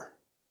silver.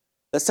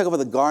 Let's talk about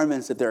the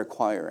garments that they're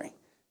acquiring.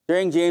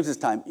 During James's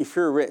time, if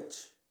you're rich,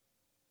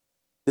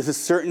 there's a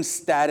certain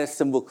status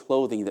symbol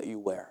clothing that you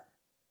wear.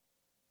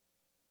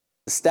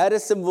 The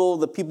status symbol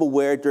that people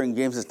wear during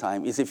James's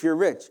time is if you're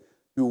rich,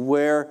 you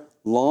wear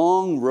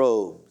long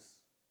robes,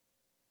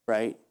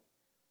 right?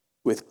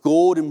 With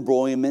gold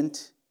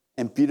embroiderment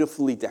and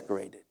beautifully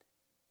decorated.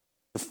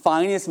 The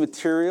finest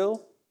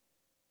material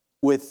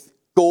with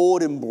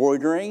gold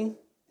embroidering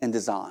and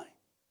design.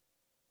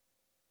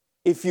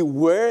 If you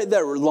wear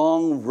that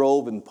long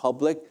robe in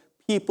public,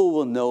 people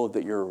will know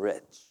that you're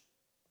rich.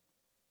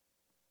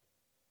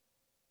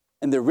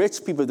 And the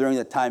rich people during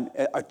that time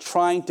are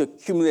trying to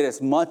accumulate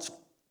as much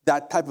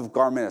that type of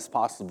garment as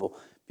possible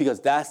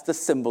because that's the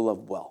symbol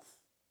of wealth.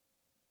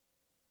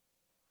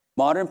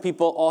 Modern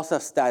people also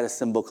have status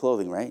symbol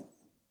clothing, right?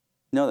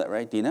 You know that,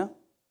 right? Do you know?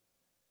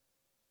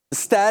 The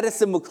status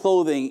symbol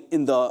clothing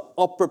in the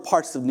upper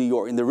parts of New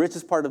York, in the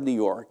richest part of New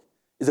York,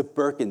 is a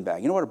Birkin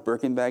bag. You know what a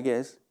Birkin bag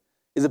is?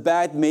 It's a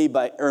bag made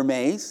by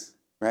Hermes,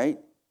 right?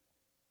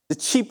 The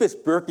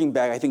cheapest Birkin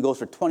bag, I think, goes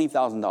for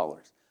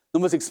 $20,000. The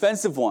most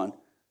expensive one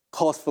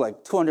costs for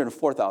like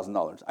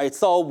 $204,000. I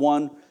saw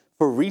one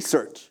for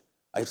research.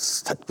 I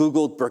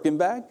Googled Birkin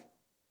bag.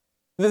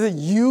 There's a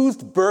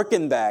used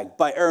Birkin bag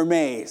by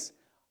Hermes,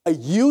 a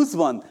used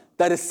one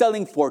that is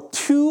selling for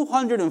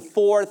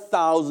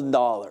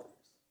 $204,000.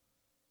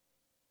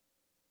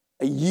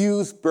 A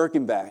used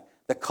Birkin bag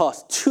that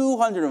costs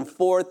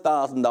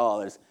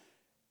 $204,000.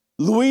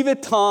 Louis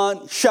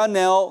Vuitton,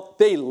 Chanel,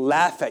 they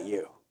laugh at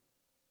you.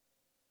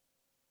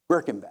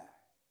 Birkin bag,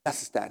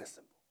 that's a status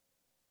symbol.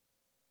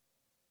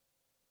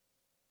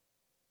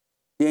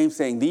 James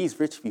saying these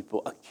rich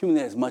people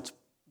accumulate as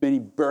many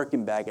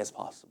Birkin bag as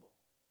possible.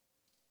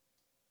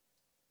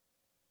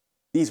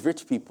 These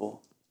rich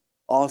people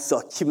also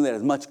accumulate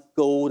as much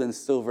gold and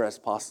silver as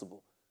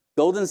possible.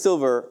 Gold and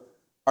silver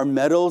are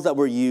metals that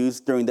were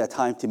used during that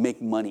time to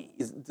make money.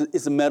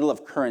 It's a metal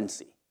of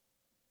currency.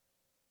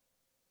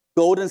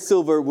 Gold and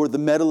silver were the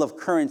metal of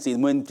currency.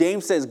 And when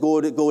James says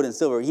gold and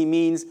silver, he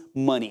means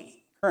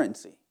money,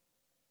 currency.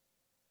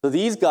 So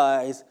these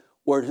guys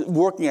were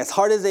working as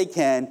hard as they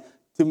can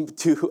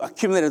to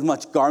accumulate as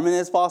much garment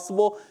as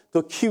possible, to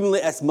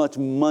accumulate as much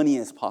money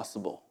as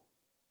possible.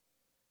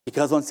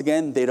 Because once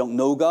again, they don't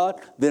know God.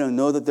 They don't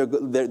know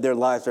that their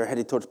lives are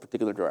headed towards a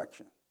particular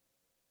direction.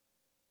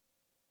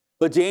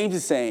 But James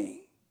is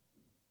saying,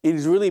 and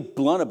he's really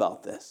blunt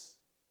about this.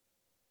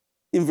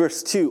 In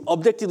verse 2,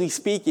 objectively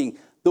speaking,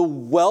 the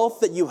wealth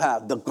that you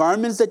have, the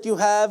garments that you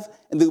have,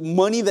 and the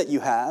money that you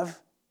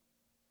have,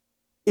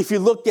 if you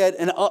look at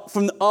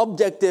from the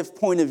objective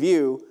point of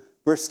view,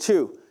 verse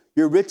 2,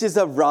 your riches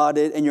have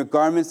rotted, and your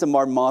garments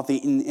are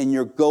moth-eaten, and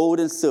your gold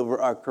and silver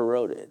are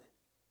corroded.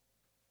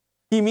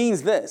 He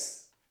means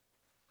this.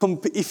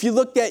 If you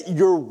look at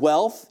your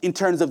wealth in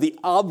terms of the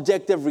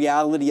objective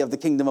reality of the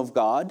kingdom of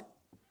God,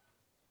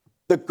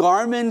 the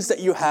garments that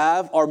you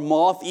have are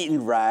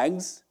moth-eaten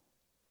rags,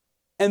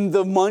 and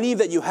the money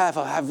that you have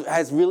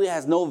really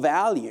has no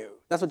value.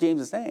 That's what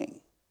James is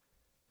saying.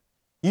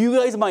 You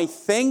guys might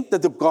think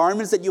that the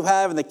garments that you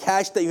have and the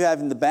cash that you have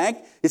in the bank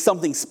is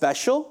something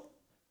special.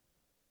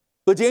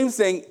 But James is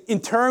saying, in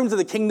terms of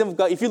the kingdom of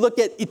God, if you look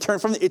at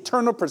from the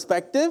eternal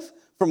perspective,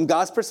 from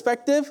God's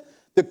perspective,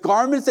 the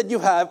garments that you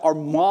have are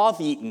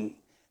moth-eaten,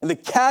 and the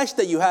cash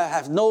that you have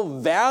has no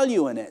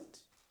value in it.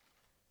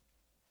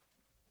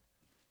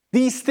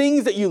 These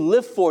things that you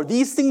live for,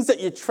 these things that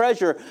you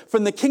treasure,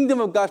 from the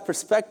kingdom of God's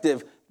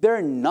perspective,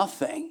 they're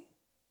nothing.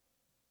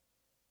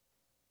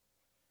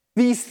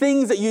 These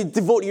things that you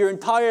devote your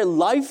entire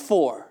life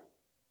for,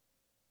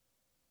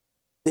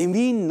 they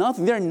mean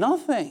nothing. They're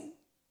nothing,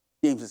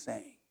 James is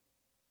saying.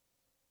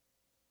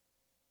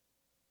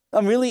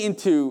 I'm really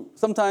into,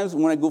 sometimes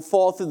when I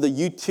fall through the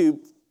YouTube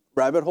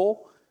rabbit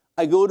hole,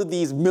 I go to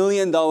these $1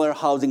 million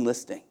housing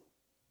listings.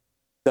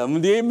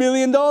 $78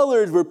 million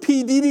where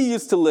P. Diddy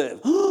used to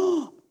live.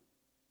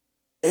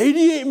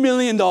 $88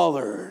 million.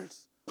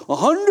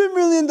 $100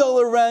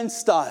 million ranch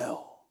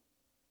style.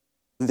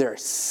 They're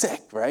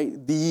sick, right?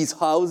 These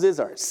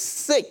houses are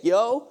sick,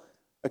 yo.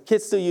 Are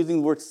kids still using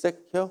the word sick,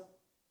 yo?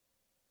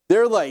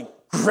 They're like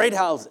great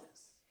houses.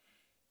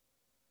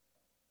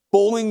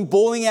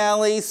 Bowling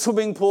alleys,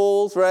 swimming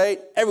pools, right?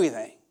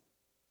 Everything.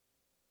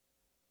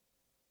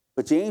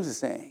 But James is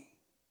saying,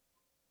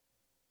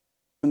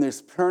 from the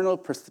eternal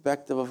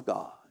perspective of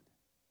God,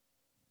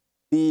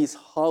 these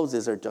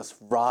houses are just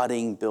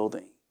rotting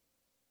buildings.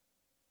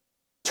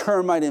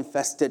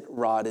 Termite-infested,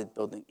 rotted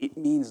building. It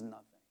means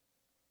nothing.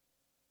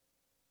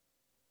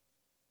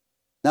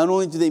 Not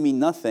only do they mean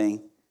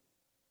nothing,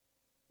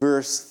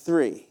 verse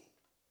 3,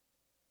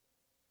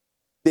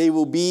 they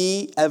will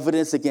be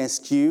evidence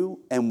against you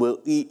and will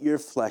eat your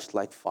flesh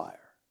like fire.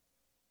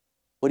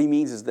 What he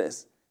means is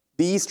this.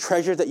 These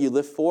treasures that you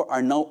live for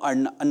are not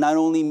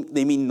only,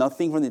 they mean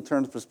nothing from the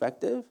eternal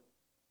perspective,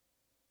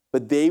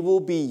 but they will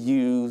be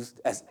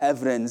used as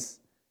evidence,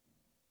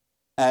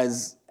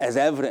 as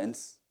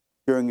evidence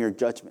during your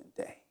judgment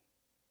day.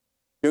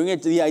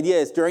 The idea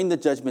is during the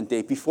judgment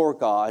day, before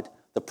God,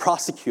 the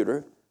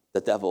prosecutor,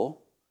 the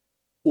devil,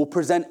 will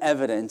present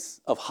evidence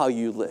of how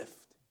you lived,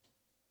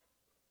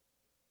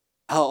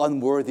 how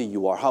unworthy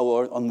you are,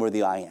 how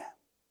unworthy I am.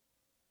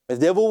 The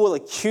devil will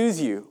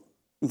accuse you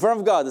in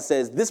front of God that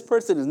says, this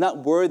person is not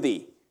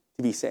worthy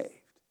to be saved.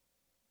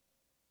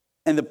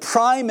 And the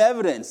prime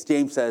evidence,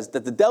 James says,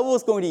 that the devil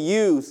is going to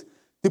use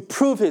to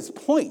prove his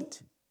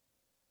point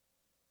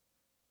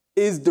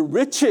is the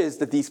riches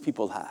that these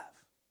people have.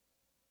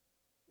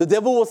 The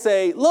devil will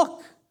say,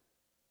 look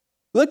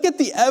at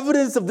the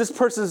evidence of this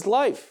person's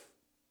life.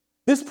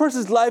 This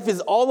person's life is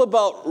all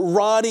about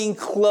rotting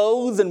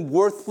clothes and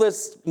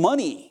worthless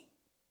money.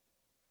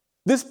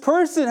 This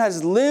person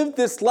has lived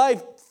this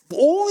life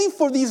only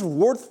for these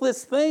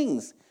worthless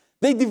things.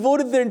 They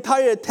devoted their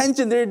entire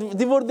attention, they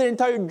devoted their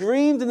entire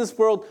dreams in this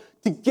world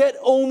to get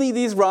only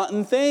these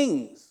rotten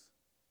things.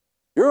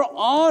 Your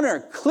Honor,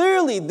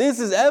 clearly this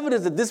is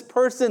evidence that this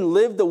person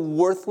lived a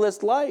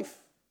worthless life.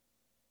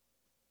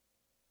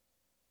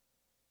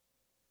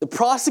 The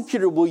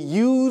prosecutor will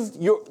use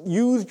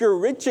your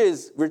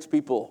riches, rich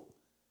people,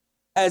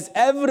 as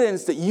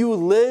evidence that you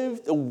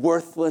lived a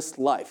worthless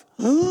life.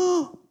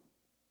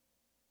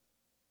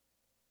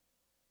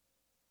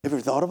 Ever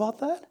thought about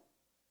that?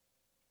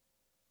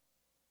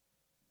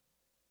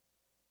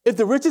 If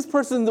the richest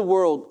person in the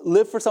world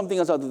lived for something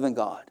else other than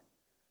God,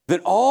 then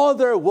all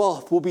their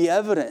wealth will be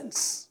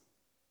evidence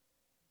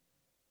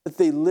that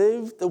they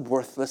lived a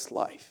worthless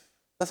life.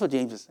 That's what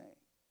James is saying.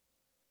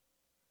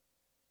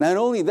 Not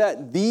only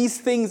that, these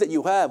things that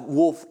you have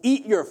will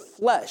eat your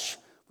flesh,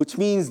 which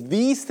means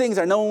these things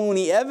are not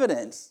only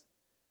evidence,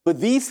 but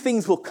these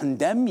things will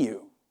condemn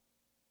you.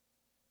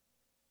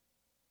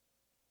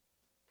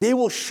 They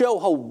will show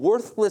how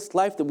worthless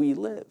life that we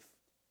live.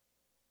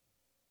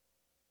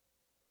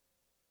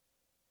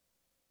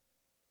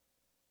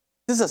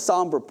 This is a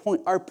somber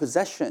point. Our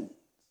possession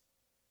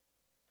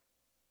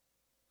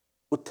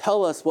will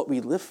tell us what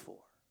we live for.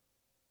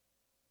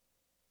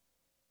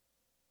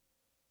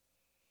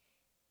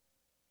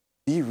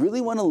 Do you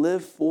really want to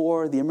live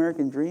for the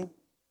American dream?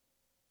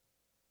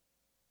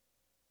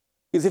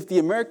 Because if the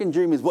American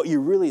dream is what you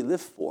really live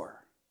for,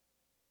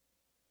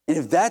 and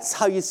if that's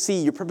how you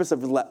see your purpose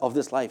of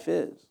this life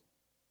is,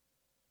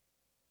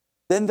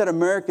 then that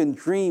American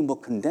dream will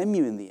condemn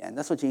you in the end.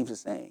 That's what James is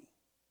saying.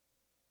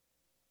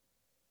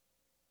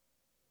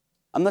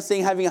 I'm not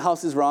saying having a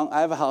house is wrong.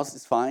 I have a house,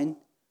 it's fine.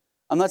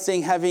 I'm not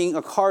saying having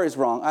a car is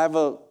wrong. I have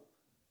a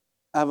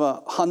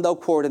Honda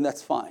Accord, and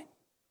that's fine.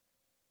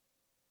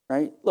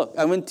 Right? Look,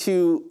 I went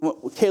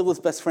to Caleb's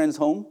best friend's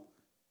home,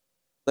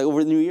 like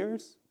over New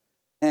Year's,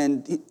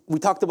 and we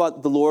talked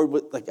about the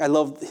Lord. I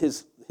loved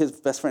his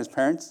best friend's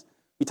parents.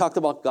 We talked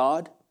about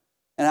God,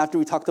 and after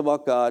we talked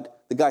about God,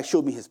 the guy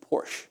showed me his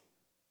Porsche.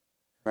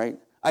 Right?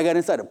 I got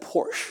inside a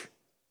Porsche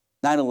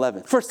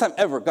 911. First time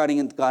ever got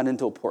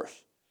into a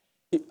Porsche.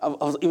 It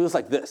was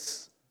like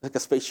this, like a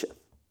spaceship.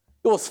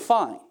 It was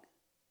fine.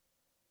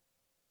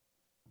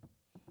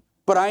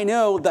 But I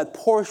know that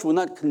Porsche will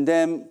not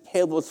condemn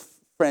Caleb's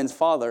friend's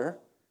father,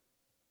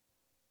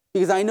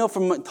 because I know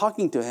from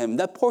talking to him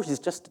that Porsche is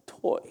just a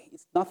toy.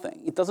 It's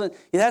nothing.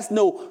 It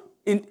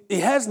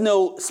has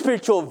no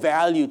spiritual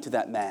value to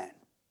that man.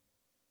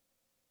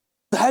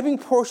 Having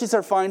Porsches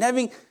are fine,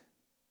 having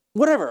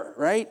whatever,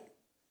 right?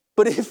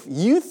 But if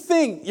you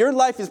think your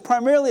life is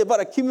primarily about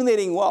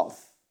accumulating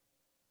wealth,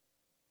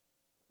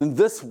 then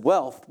this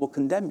wealth will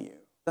condemn you.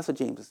 That's what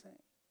James is saying.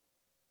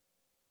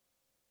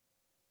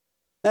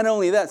 Not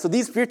only that, so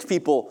these rich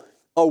people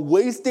are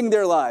wasting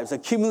their lives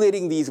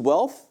accumulating these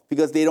wealth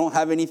because they don't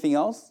have anything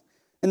else.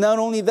 And not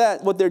only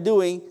that, what they're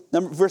doing,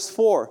 verse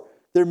 4,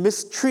 they're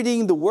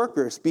mistreating the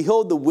workers.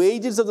 Behold, the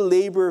wages of the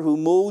laborer who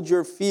mowed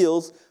your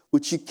fields,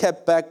 which you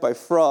kept back by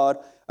fraud,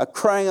 are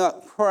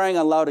crying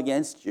aloud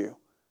against you.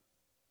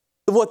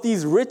 What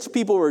these rich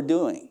people were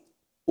doing,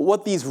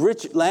 what these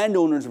rich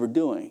landowners were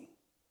doing,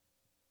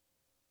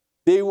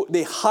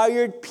 they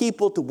hired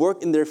people to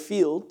work in their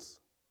fields,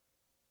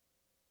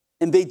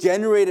 and they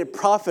generated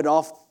profit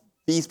off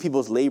these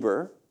people's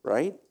labor,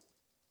 right?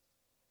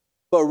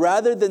 But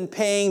rather than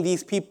paying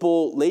these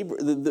people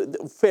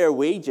the fair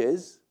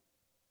wages,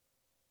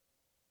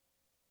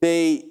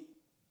 they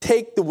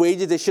take the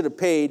wages they should have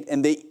paid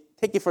and they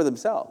take it for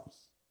themselves.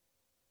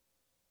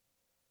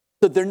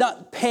 So they're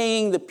not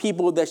paying the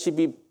people that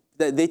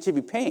they should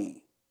be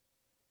paying,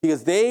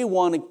 because they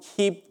want to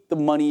keep the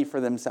money for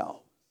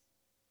themselves.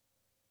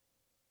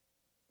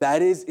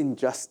 That is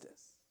injustice.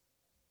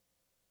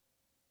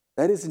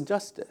 That is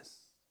injustice.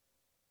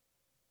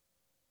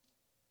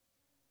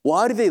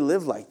 Why do they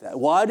live like that?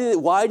 Why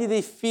do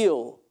they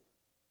feel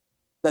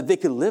that they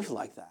could live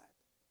like that?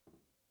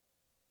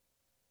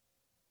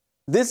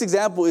 This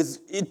example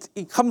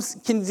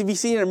can be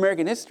seen in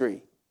American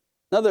history.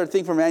 Another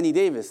thing from Andy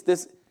Davis.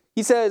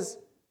 He says,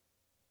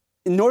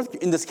 in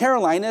the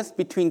Carolinas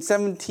between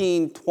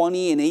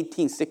 1720 and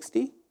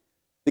 1860,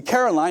 the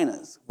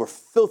Carolinas were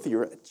filthy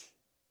rich.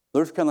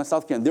 North Carolina,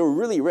 South Carolina, they were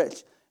really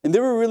rich. And they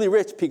were really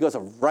rich because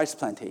of rice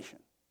plantation.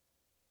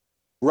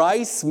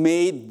 Rice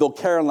made the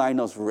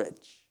Carolinas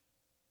rich,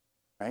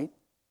 right?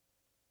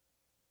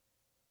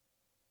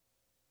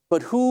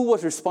 But who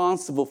was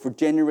responsible for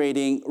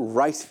generating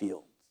rice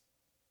fields?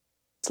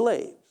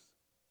 Slaves.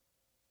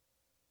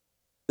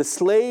 The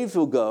slaves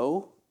will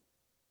go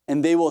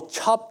and they will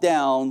chop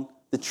down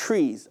the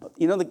trees.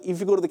 You know, if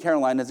you go to the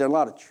Carolinas, there are a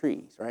lot of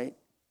trees, right?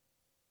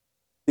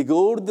 They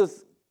go to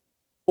the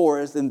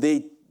forest and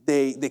they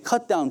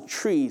cut down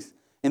trees,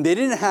 and they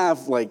didn't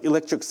have like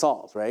electric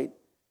saws, right?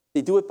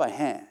 They do it by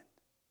hand.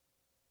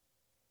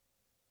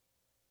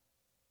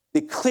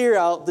 They clear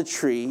out the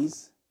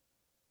trees,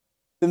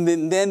 and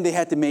then they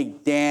had to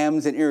make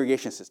dams and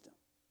irrigation systems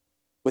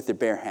with their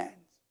bare hands.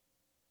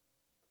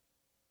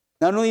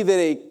 Not only did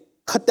they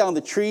cut down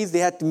the trees, they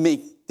had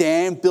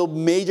to build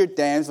major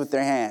dams with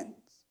their hands.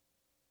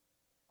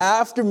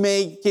 After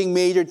making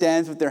major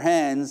dams with their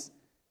hands,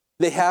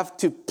 they have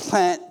to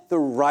plant the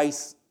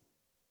rice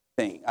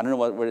thing. I don't know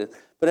what it is.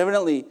 But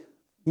evidently,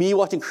 me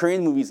watching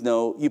Korean movies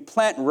know, you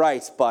plant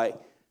rice by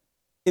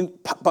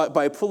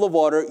a pool of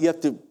water, you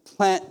have to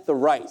plant the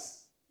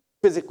rice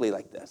physically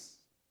like this.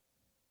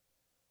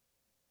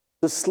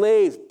 The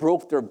slaves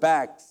broke their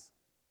backs,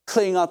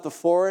 clearing out the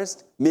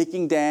forest,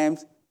 making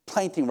dams,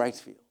 planting rice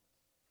fields.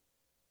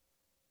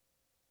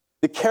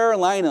 The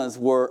Carolinas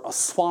were a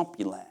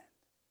swampy land.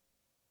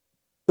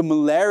 The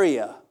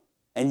malaria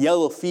and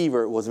yellow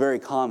fever was very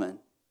common.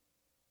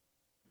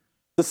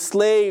 The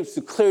slaves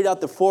who cleared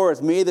out the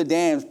forest, made the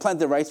dams, planted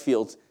the rice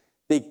fields,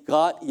 they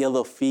got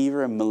yellow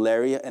fever and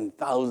malaria, and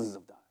thousands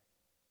of died.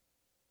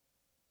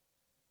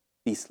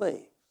 These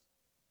slaves.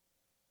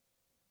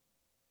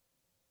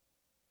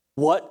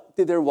 What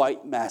did their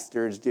white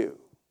masters do?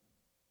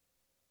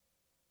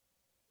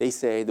 They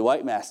say the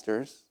white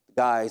masters, the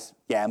guys,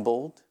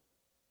 gambled,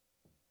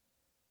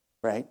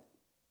 right?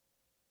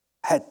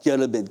 Had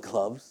gentlemen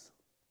clubs.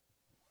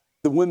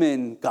 The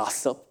women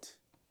gossiped,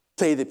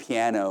 played the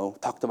piano,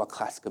 talked about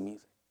classical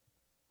music.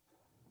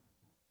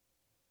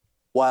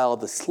 While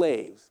the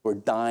slaves were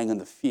dying in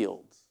the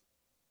fields,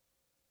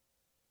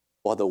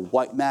 while the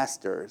white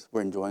masters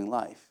were enjoying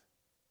life.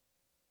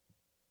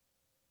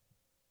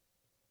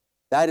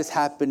 That has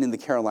happened in the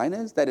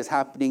Carolinas. That is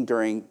happening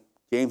during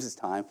James's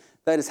time.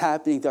 That is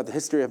happening throughout the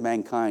history of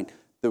mankind.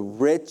 The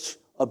rich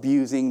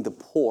abusing the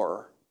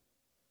poor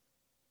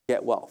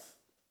get wealth.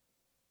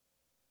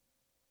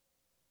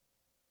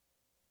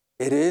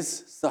 It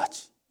is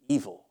such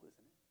evil, isn't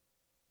it?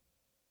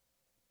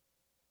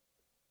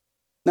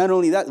 Not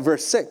only that,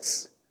 verse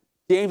 6,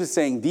 James is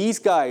saying these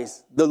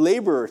guys, the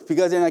laborers,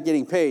 because they're not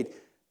getting paid,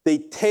 they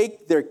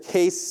take their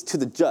case to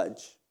the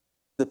judge,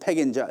 the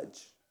pagan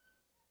judge.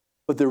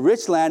 But the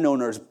rich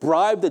landowners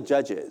bribe the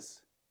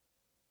judges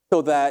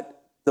so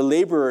that the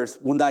laborers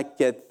will not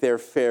get their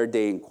fair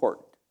day in court.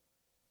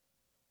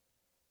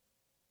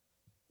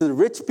 The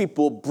rich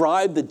people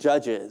bribe the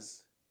judges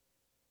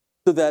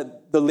so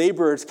that the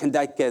laborers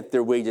cannot get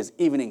their wages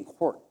even in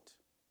court.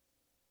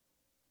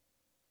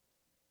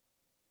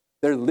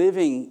 They're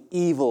living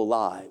evil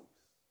lives.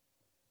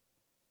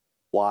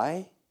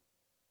 Why?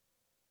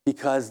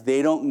 Because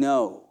they don't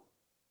know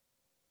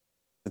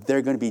that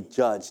they're going to be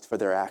judged for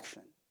their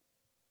action.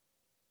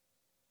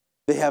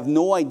 They have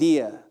no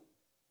idea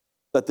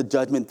that the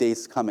judgment day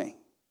is coming.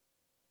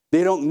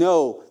 They don't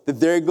know that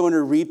they're going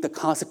to reap the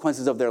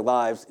consequences of their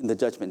lives in the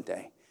judgment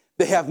day.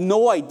 They have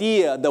no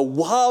idea that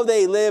while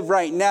they live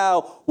right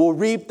now will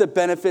reap the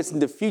benefits in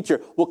the future,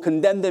 will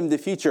condemn them in the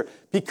future.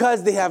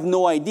 Because they have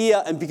no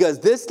idea and because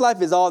this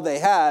life is all they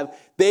have,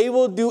 they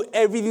will do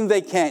everything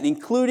they can,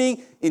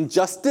 including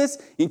injustice,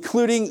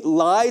 including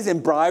lies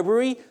and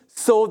bribery,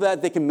 so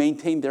that they can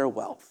maintain their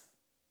wealth.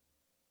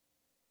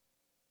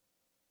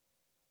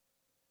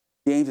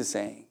 James is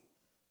saying,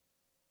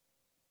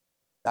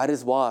 that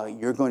is why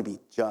you're going to be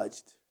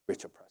judged,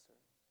 rich oppressor.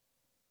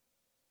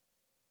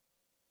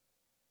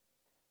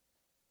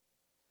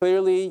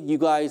 Clearly, you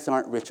guys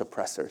aren't rich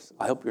oppressors.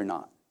 I hope you're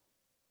not.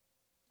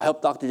 I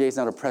hope Dr. J's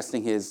not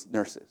oppressing his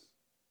nurses,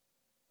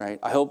 right?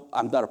 I hope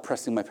I'm not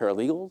oppressing my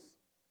paralegals,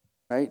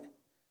 right?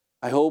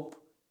 I hope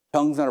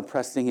Hyung's not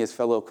oppressing his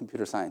fellow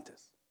computer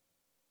scientists.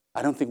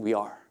 I don't think we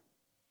are.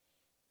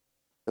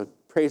 So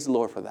praise the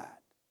Lord for that.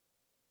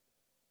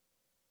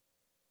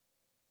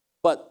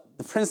 But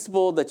the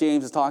principle that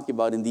James is talking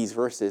about in these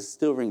verses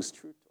still rings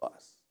true to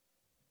us.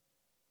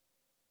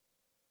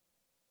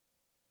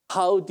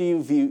 How do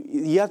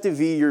you have to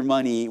view your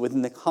money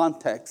within the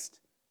context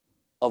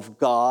of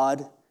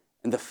God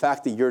and the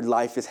fact that your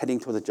life is heading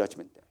toward the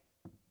judgment day.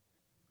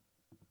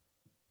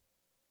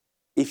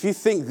 If you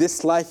think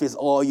this life is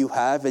all you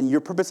have and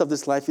your purpose of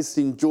this life is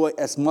to enjoy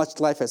as much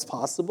life as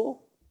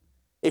possible,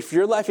 if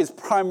your life is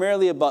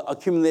primarily about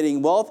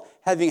accumulating wealth,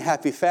 having a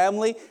happy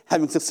family,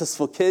 having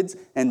successful kids,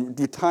 and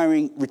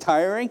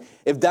retiring,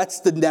 if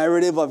that's the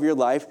narrative of your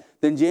life,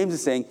 then James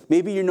is saying,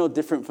 maybe you're no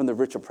different from the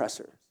rich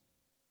oppressors.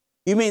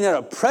 You may not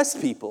oppress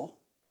people,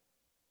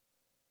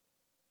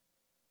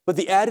 but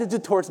the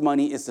attitude towards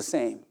money is the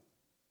same.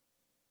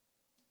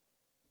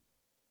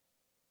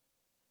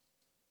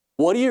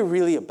 What are you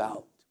really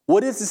about?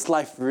 What is this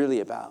life really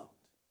about?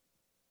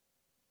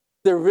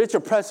 The rich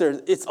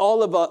oppressors, it's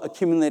all about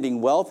accumulating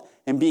wealth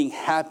and being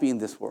happy in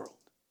this world.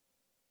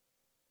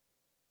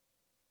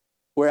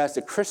 Whereas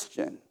the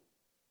Christian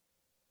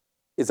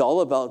is all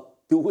about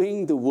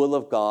doing the will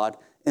of God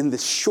in the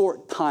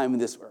short time in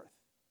this earth.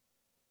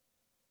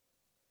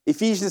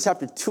 Ephesians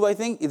chapter 2, I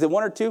think, is it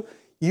 1 or 2?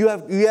 You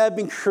have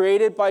been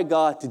created by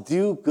God to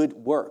do good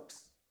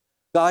works.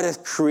 God has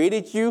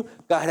created you.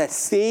 God has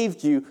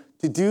saved you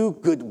to do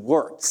good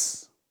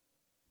works.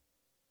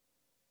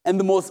 And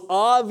the most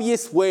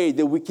obvious way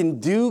that we can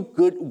do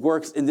good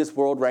works in this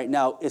world right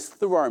now is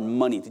through our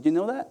money. Did you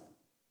know that?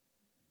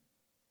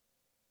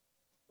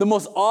 The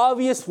most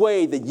obvious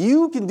way that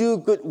you can do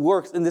good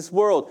works in this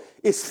world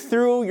is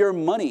through your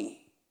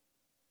money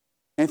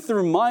and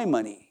through my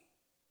money.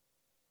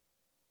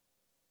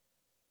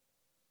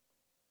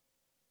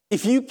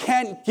 If you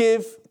can't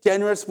give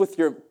generous with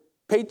your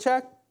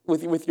paycheck,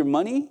 with your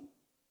money,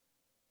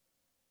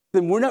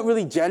 then we're not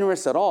really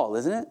generous at all,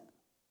 isn't it?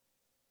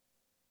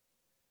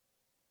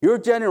 Your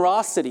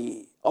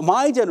generosity, or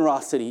my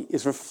generosity,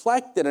 is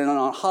reflected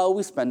on how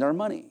we spend our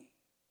money.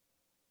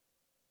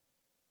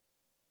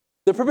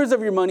 The purpose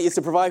of your money is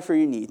to provide for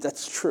your needs.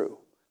 That's true.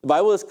 The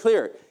Bible is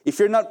clear. If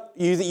you're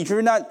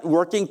not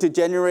working to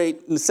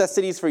generate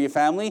necessities for your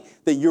family,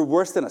 then you're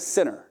worse than a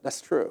sinner.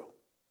 That's true.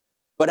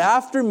 But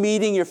after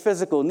meeting your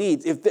physical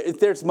needs, if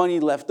there's money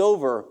left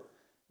over,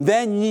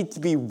 then you need to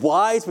be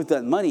wise with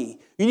that money.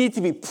 You need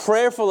to be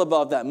prayerful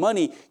about that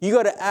money. You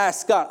got to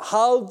ask God,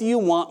 how do you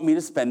want me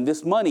to spend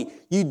this money?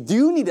 You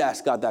do need to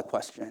ask God that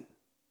question.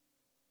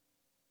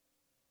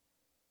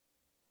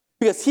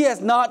 Because He has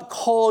not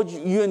called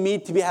you and me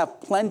to have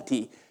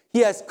plenty.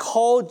 He has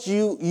called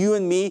you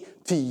and me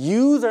to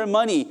use our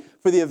money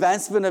for the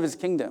advancement of His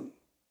kingdom.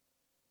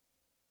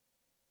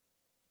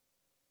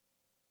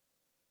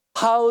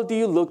 How do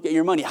you look at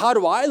your money? How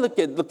do I look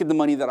at the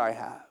money that I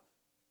have?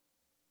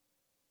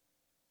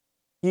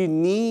 You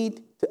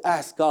need to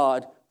ask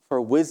God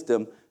for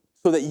wisdom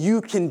so that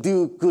you can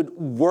do good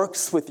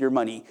works with your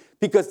money.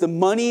 Because the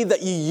money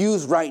that you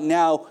use right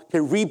now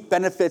can reap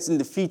benefits in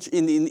the future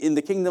in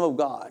the kingdom of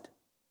God.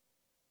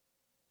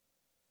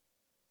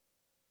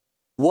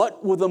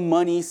 What will the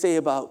money say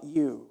about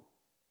you?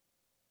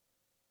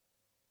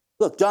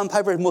 Look, John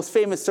Piper's most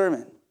famous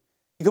sermon.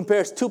 He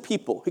compares two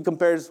people. He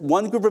compares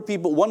one group of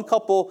people, one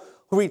couple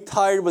who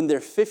retired when they're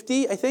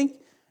 50, I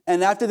think.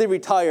 And after they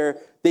retire,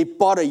 they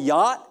bought a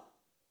yacht.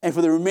 And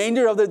for the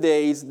remainder of their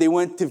days, they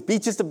went to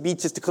beaches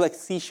to collect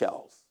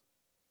seashells.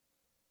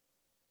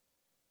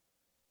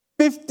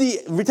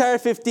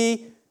 Retired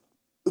 50,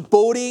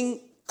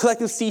 boating,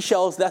 collecting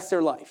seashells, that's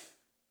their life.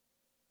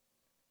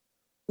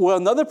 Well,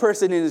 another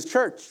person in his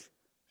church,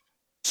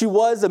 she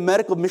was a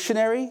medical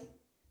missionary,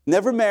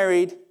 never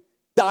married,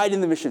 died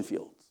in the mission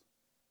fields.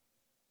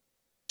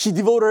 She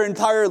devoted her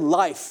entire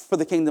life for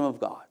the kingdom of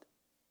God.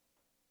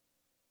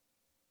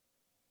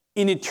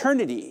 In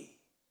eternity,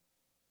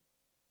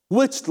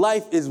 which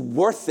life is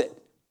worth it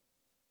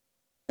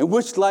and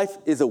which life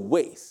is a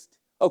waste?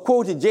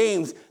 according to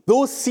James,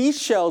 those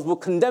seashells will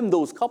condemn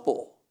those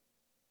couple.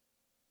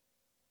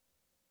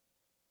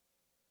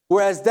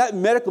 Whereas that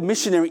medical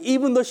missionary,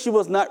 even though she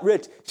was not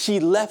rich, she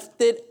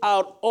left it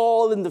out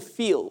all in the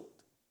field.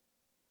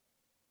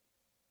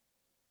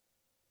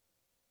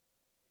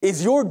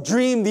 Is your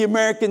dream the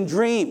American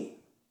dream?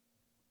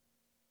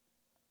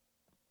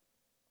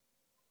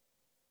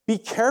 Be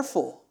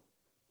careful,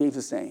 James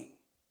is saying.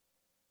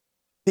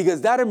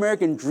 Because that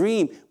American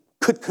dream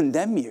could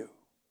condemn you.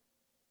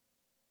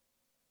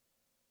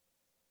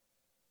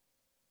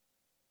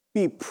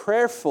 Be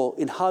prayerful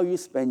in how you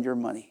spend your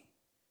money.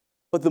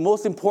 But the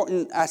most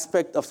important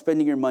aspect of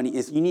spending your money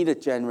is you need a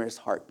generous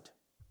heart.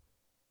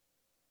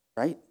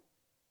 Right?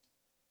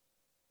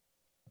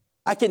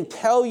 I can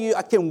tell you,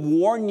 I can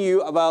warn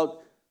you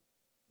about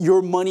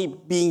your money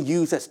being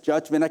used as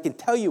judgment. I can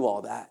tell you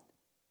all that.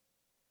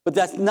 But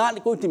that's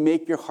not going to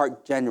make your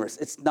heart generous.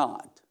 It's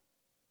not.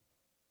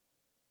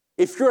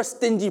 If you're a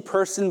stingy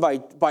person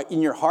by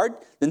in your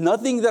heart, then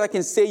nothing that I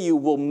can say you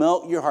will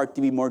melt your heart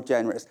to be more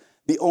generous.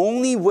 The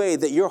only way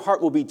that your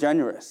heart will be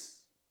generous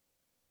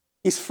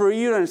is for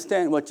you to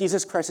understand what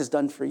Jesus Christ has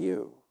done for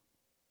you.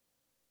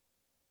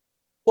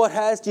 What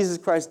has Jesus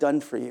Christ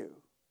done for you?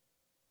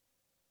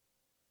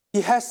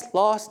 He has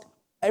lost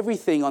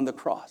everything on the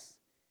cross.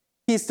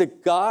 He's the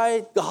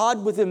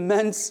God with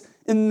immense,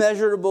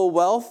 immeasurable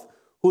wealth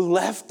who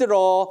left it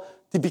all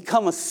to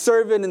become a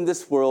servant in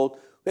this world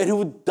and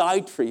who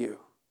died for you.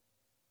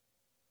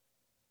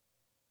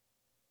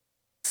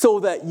 So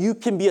that you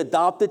can be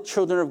adopted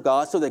children of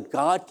God, so that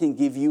God can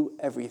give you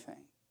everything.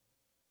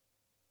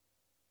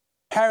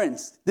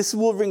 Parents, this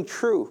will ring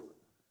true.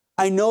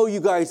 I know you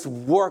guys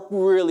work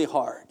really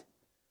hard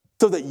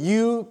so that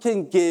you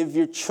can give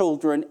your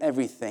children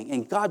everything,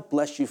 and God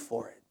bless you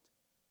for it.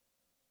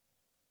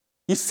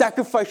 You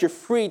sacrifice your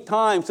free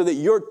time so that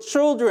your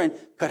children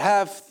could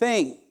have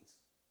things.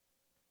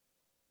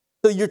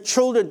 So your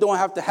children don't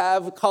have to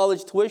have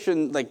college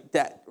tuition like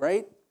that,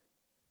 right?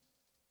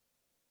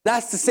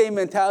 That's the same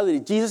mentality.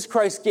 Jesus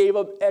Christ gave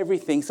up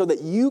everything so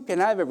that you can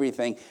have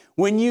everything.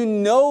 When you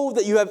know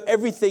that you have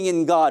everything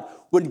in God,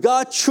 when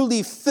God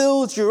truly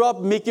fills you up,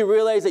 make you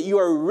realize that you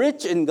are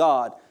rich in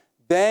God,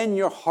 then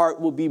your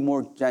heart will be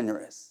more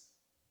generous.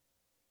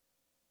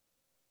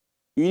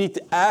 You need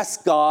to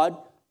ask God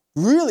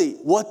really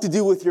what to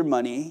do with your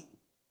money.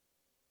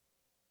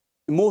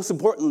 And most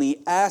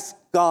importantly, ask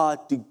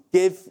God to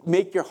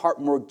make your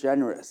heart more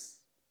generous,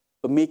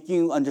 but make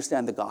you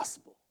understand the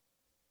gospel.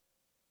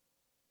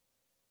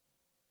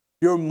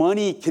 Your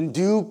money can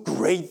do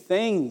great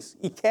things.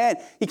 It can.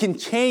 It can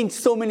change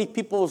so many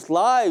people's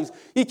lives.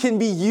 It can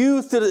be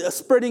used to the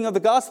spreading of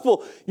the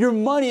gospel. Your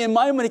money and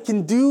my money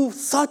can do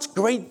such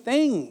great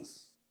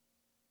things.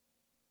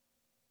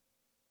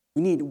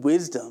 We need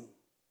wisdom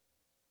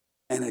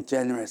and a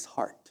generous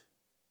heart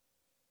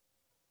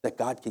that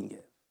God can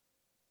give.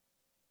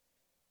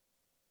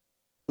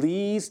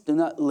 Please do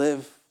not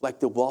live like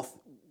the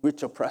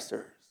rich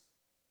oppressors.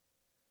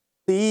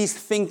 Please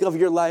think of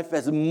your life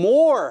as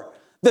more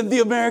than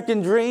the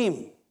American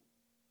dream.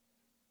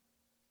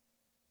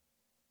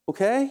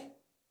 Okay?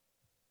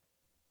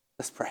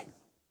 Let's pray.